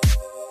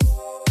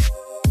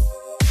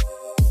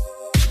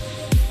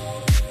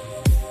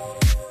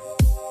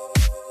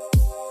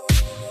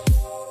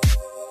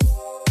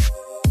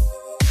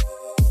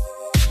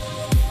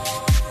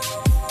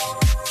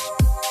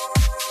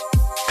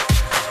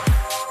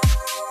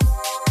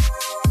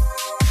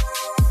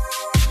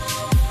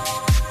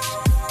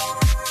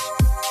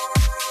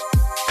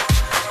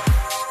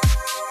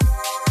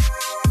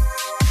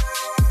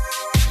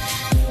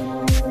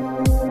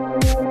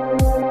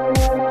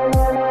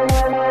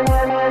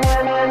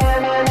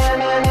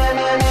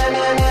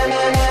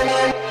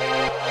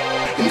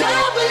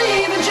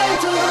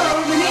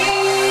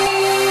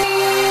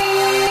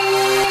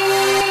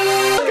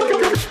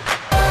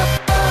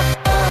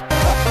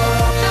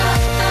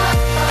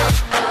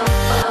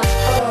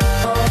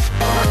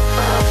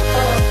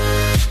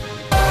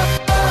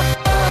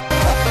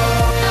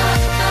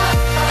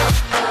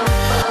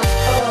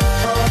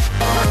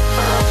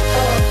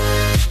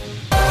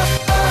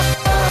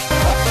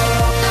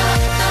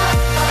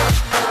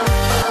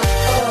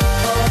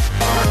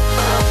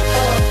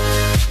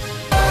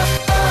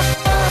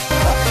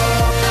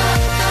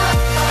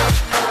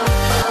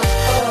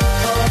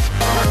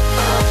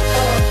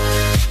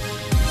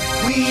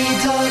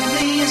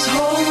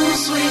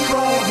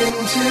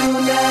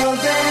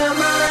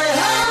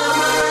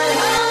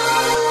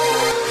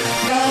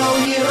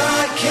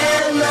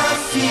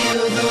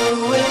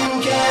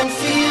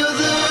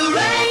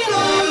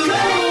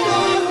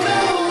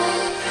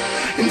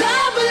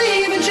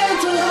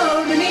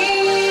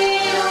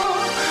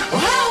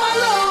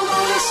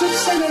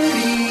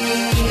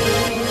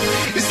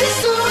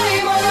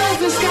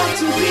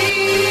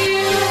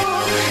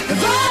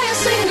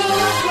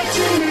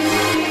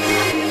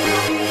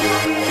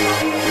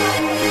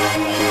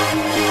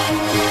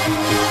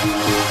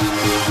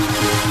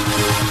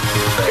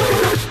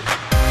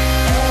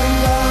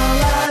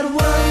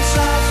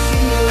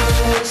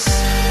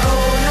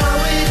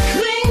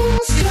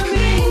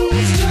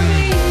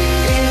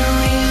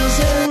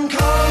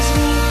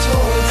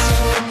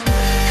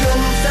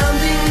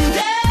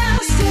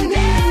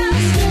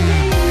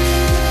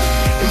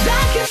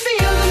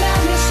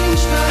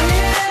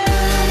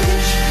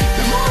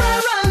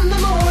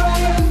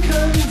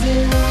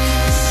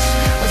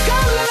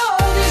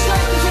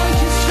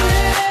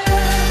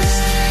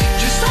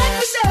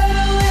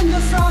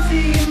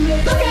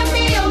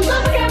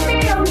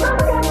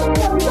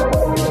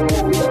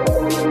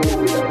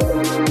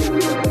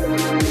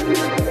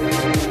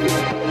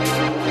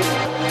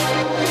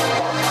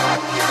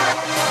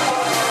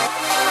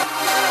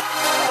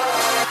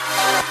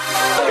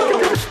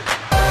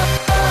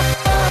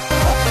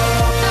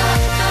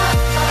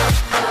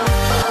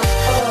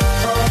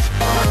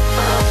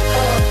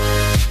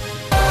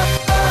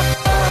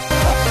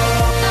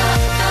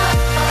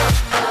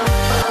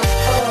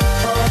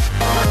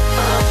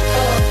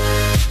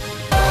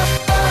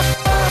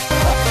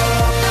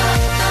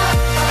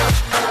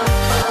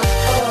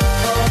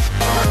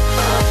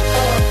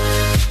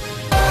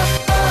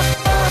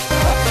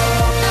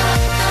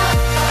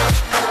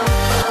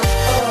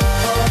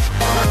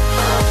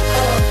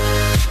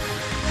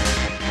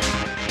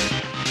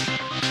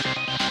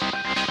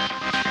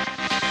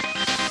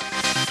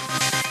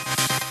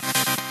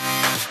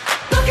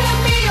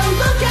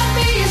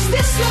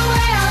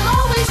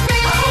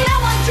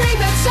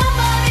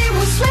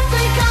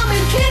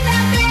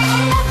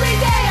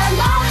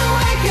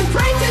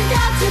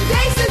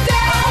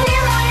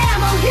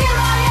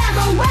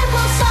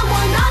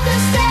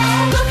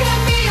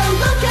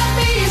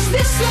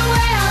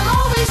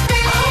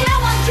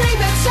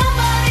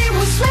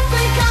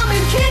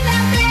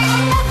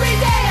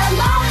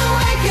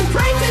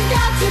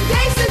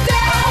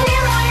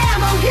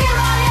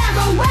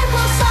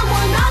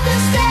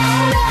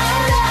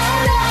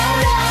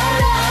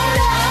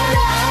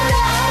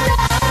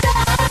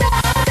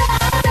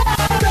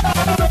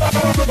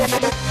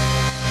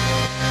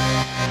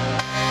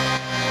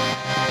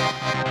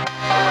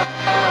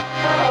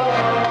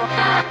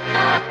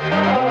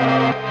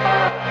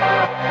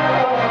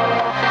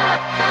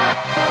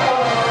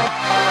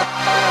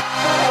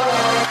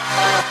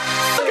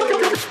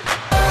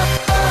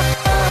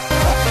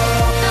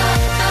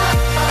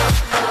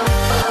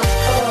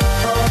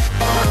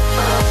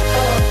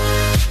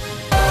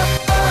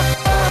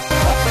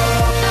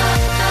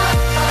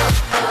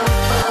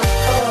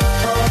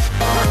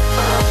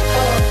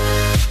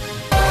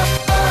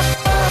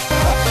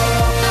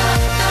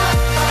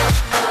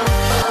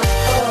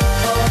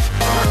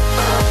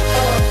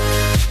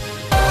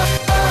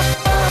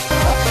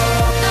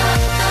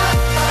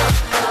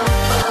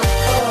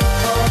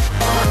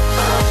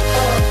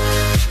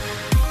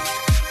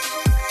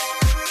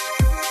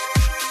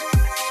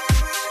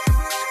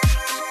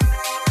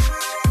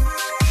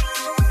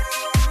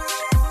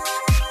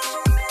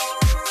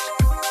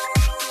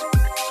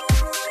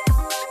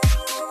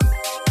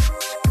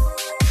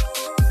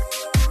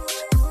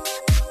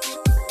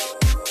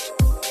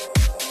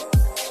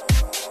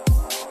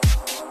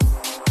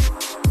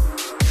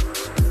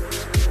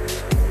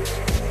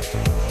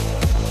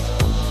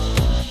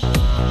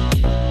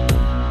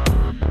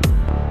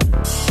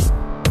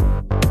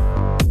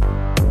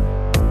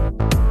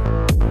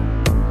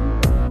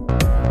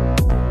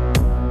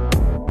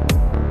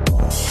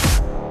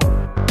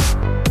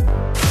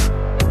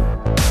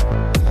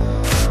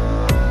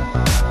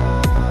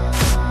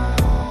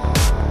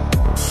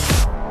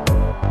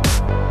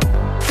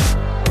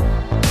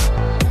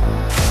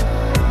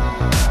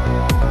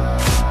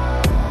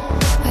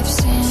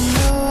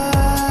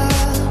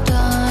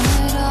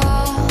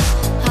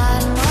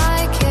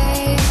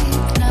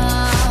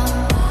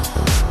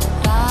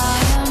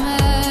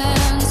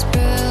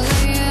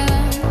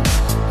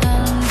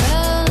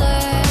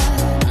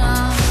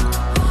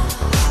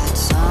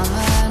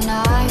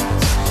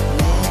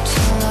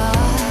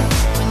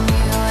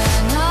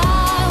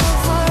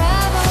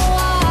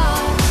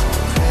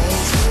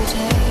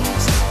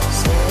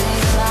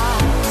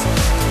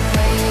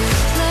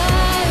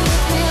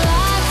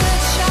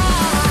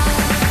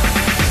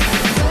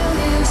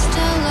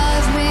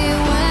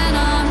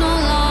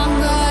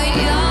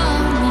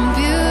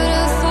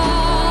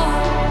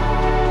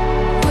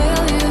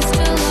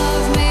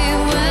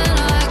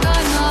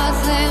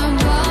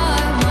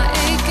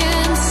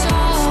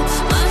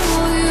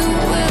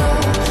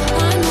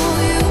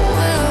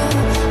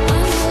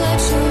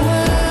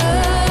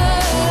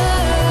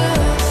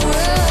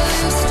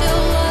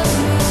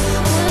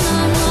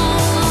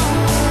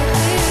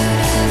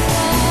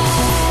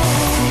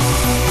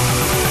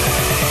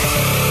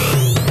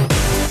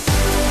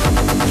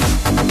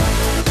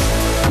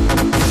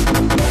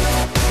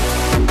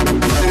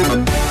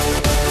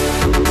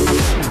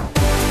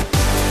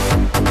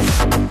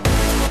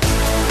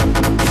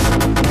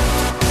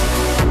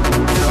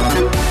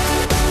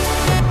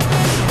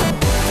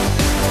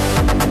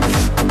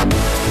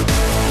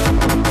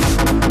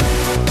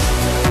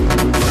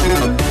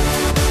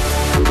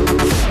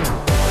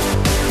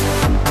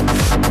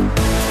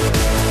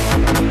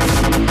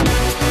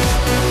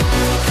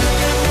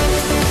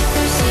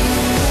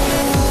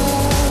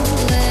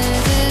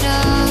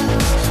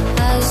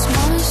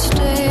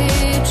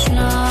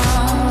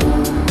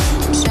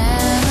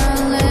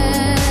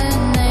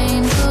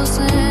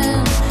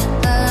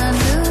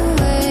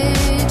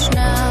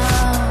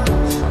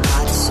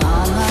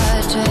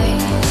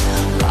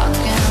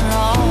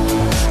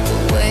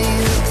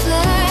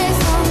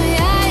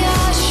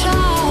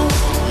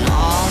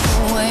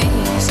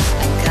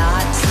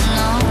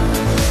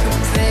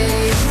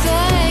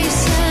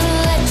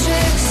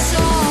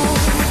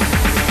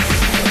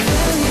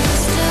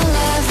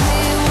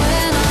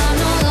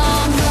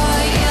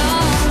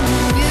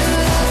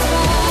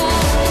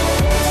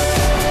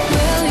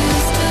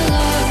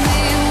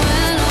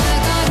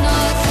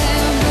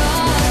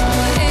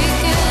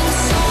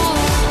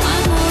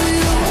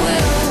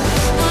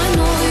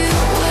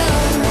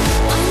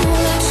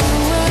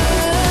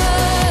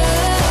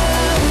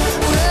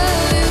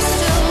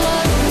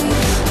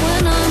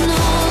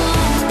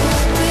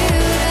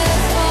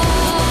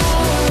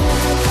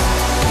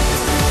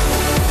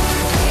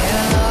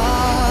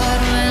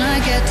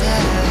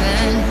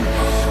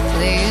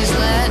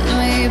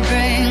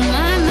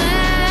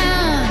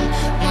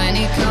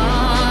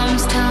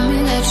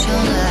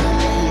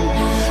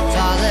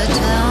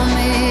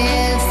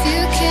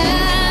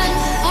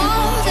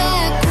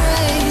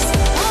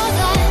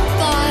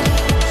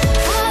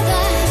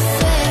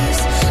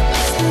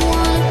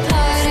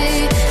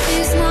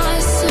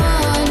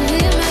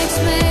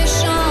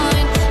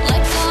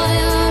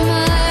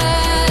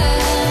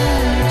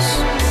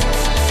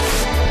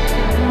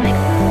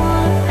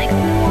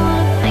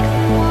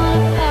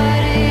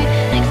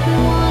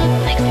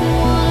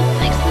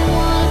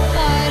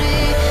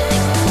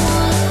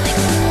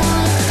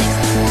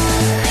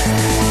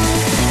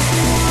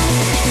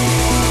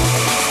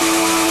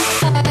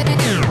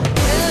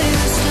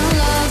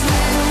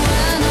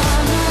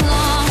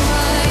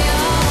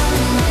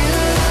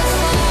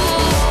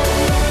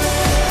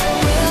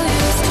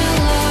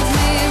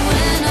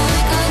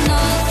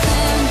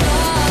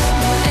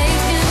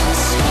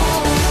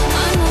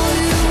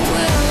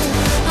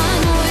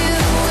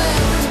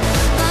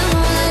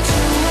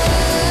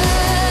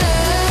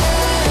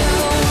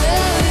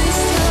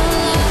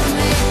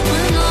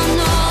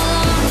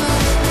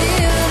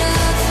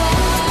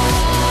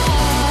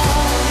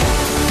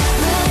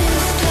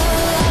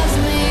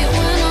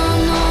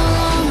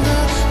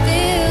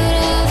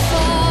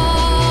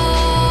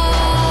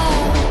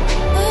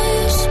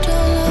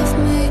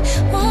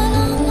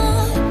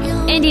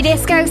 Country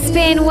Disco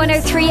Spin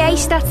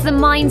 1038. That's the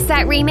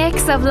Mindset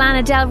remix of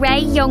Lana Del Rey,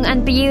 Young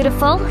and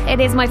Beautiful. It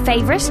is my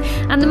favourite,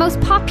 and the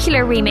most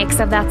popular remix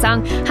of that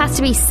song has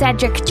to be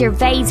Cedric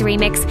Gervais'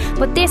 remix.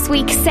 But this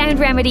week, Sound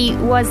Remedy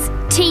was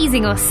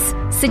teasing us,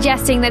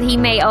 suggesting that he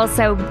may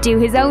also do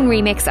his own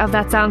remix of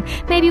that song.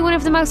 Maybe one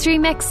of the most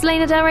remixed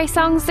Lana Del Rey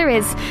songs there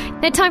is.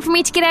 Now, time for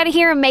me to get out of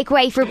here and make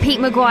way for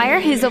Pete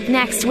Maguire, who's up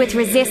next with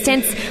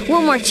Resistance.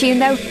 One more tune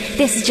though.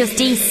 This is Just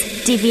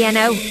Deece,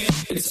 DVNO.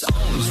 It's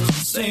always the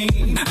same,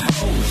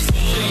 always the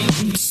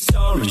same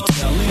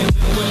storytelling.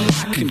 When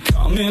I can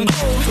come in,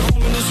 hold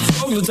on in the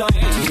struggle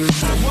dying.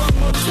 So one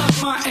more time,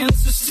 my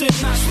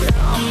insistence. I swear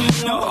I'm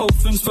in no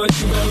offense, but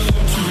you better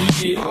learn to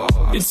read it.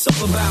 It's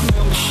all about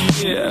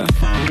membership.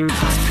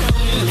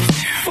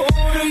 For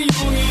the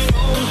young and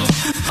old,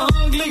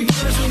 ugly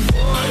girls and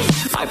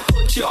boys, I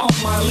put you on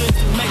my list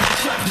to make you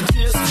clap the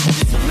disc.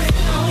 It's a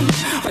man,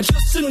 I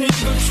just a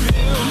nigga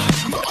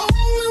trim, but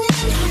only one.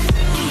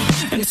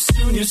 And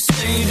soon you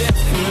say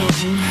that's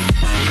him.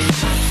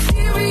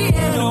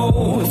 DVNO,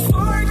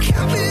 for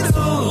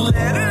capital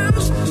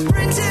letters,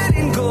 printed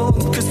in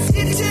gold, cause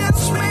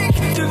details make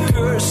the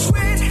girls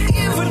sweat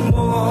even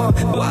more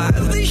while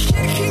they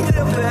shaking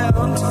their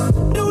belt.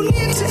 No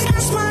need to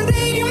ask my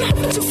name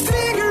to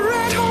figure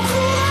out how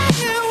cool I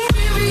am.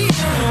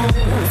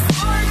 DVNO,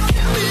 for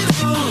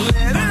capital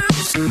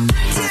letters,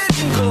 printed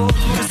in gold,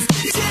 cause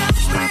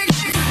details make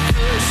the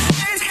girls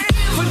sweat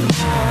even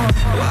more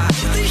while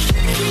they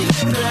shaking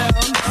their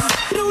belt.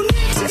 No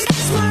need to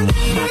ask my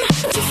name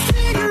to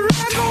figure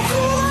out how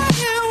cool I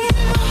am.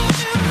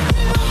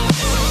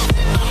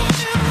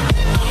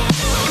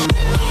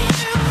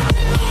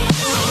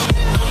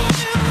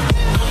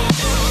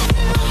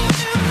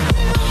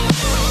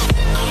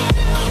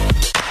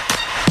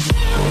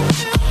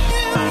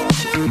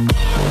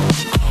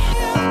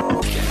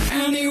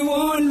 Can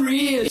anyone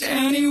read,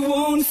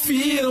 anyone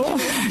feel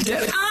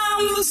that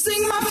I'm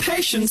losing my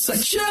patience? I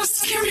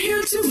just came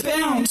here to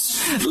bounce.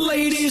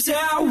 Ladies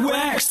out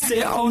waxed,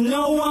 they all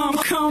know I'm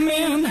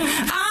coming.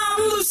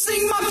 I'm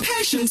losing my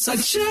patience, I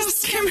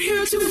just came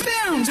here to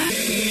bounce.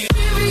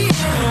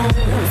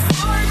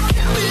 For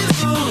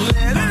capital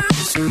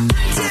letters,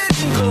 printed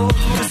in gold,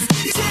 cause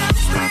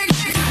details make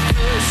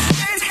girls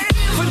sweat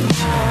even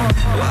more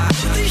while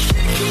they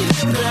shaking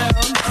their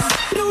belt.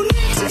 No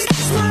need to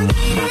ask my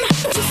name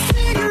to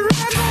figure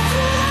out how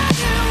cool I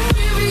am.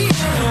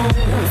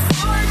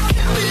 For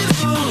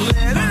capital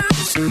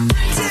letters,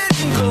 printed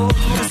in gold,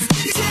 cause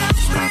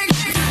details make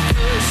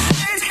girls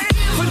sweat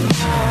even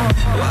more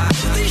while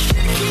they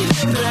shaking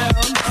their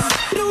belt.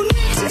 No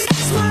need to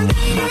ask my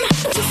name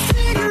to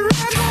figure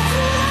out how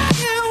cool I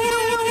am.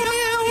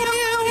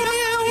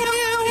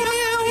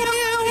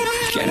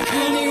 Can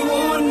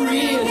anyone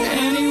read,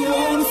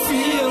 anyone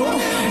feel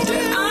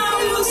that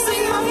I'm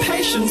losing my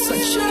patience? I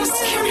just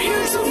came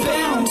here to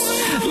bounce.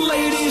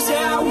 Ladies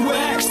out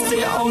waxed,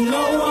 they all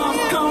know I'm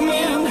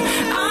coming.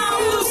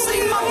 I'm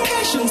losing my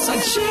patience, I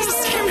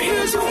just came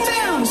here to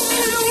bounce.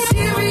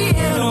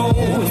 DVNO,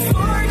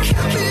 for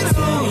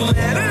capital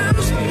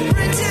letters,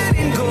 printed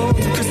in gold,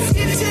 cause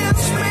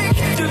details make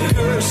the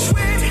girls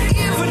sweat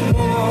even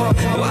more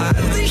while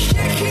they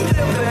shaking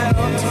their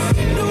belt.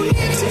 No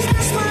need to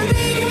ask my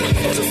name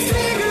to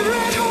figure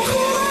out how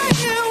cool I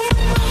am.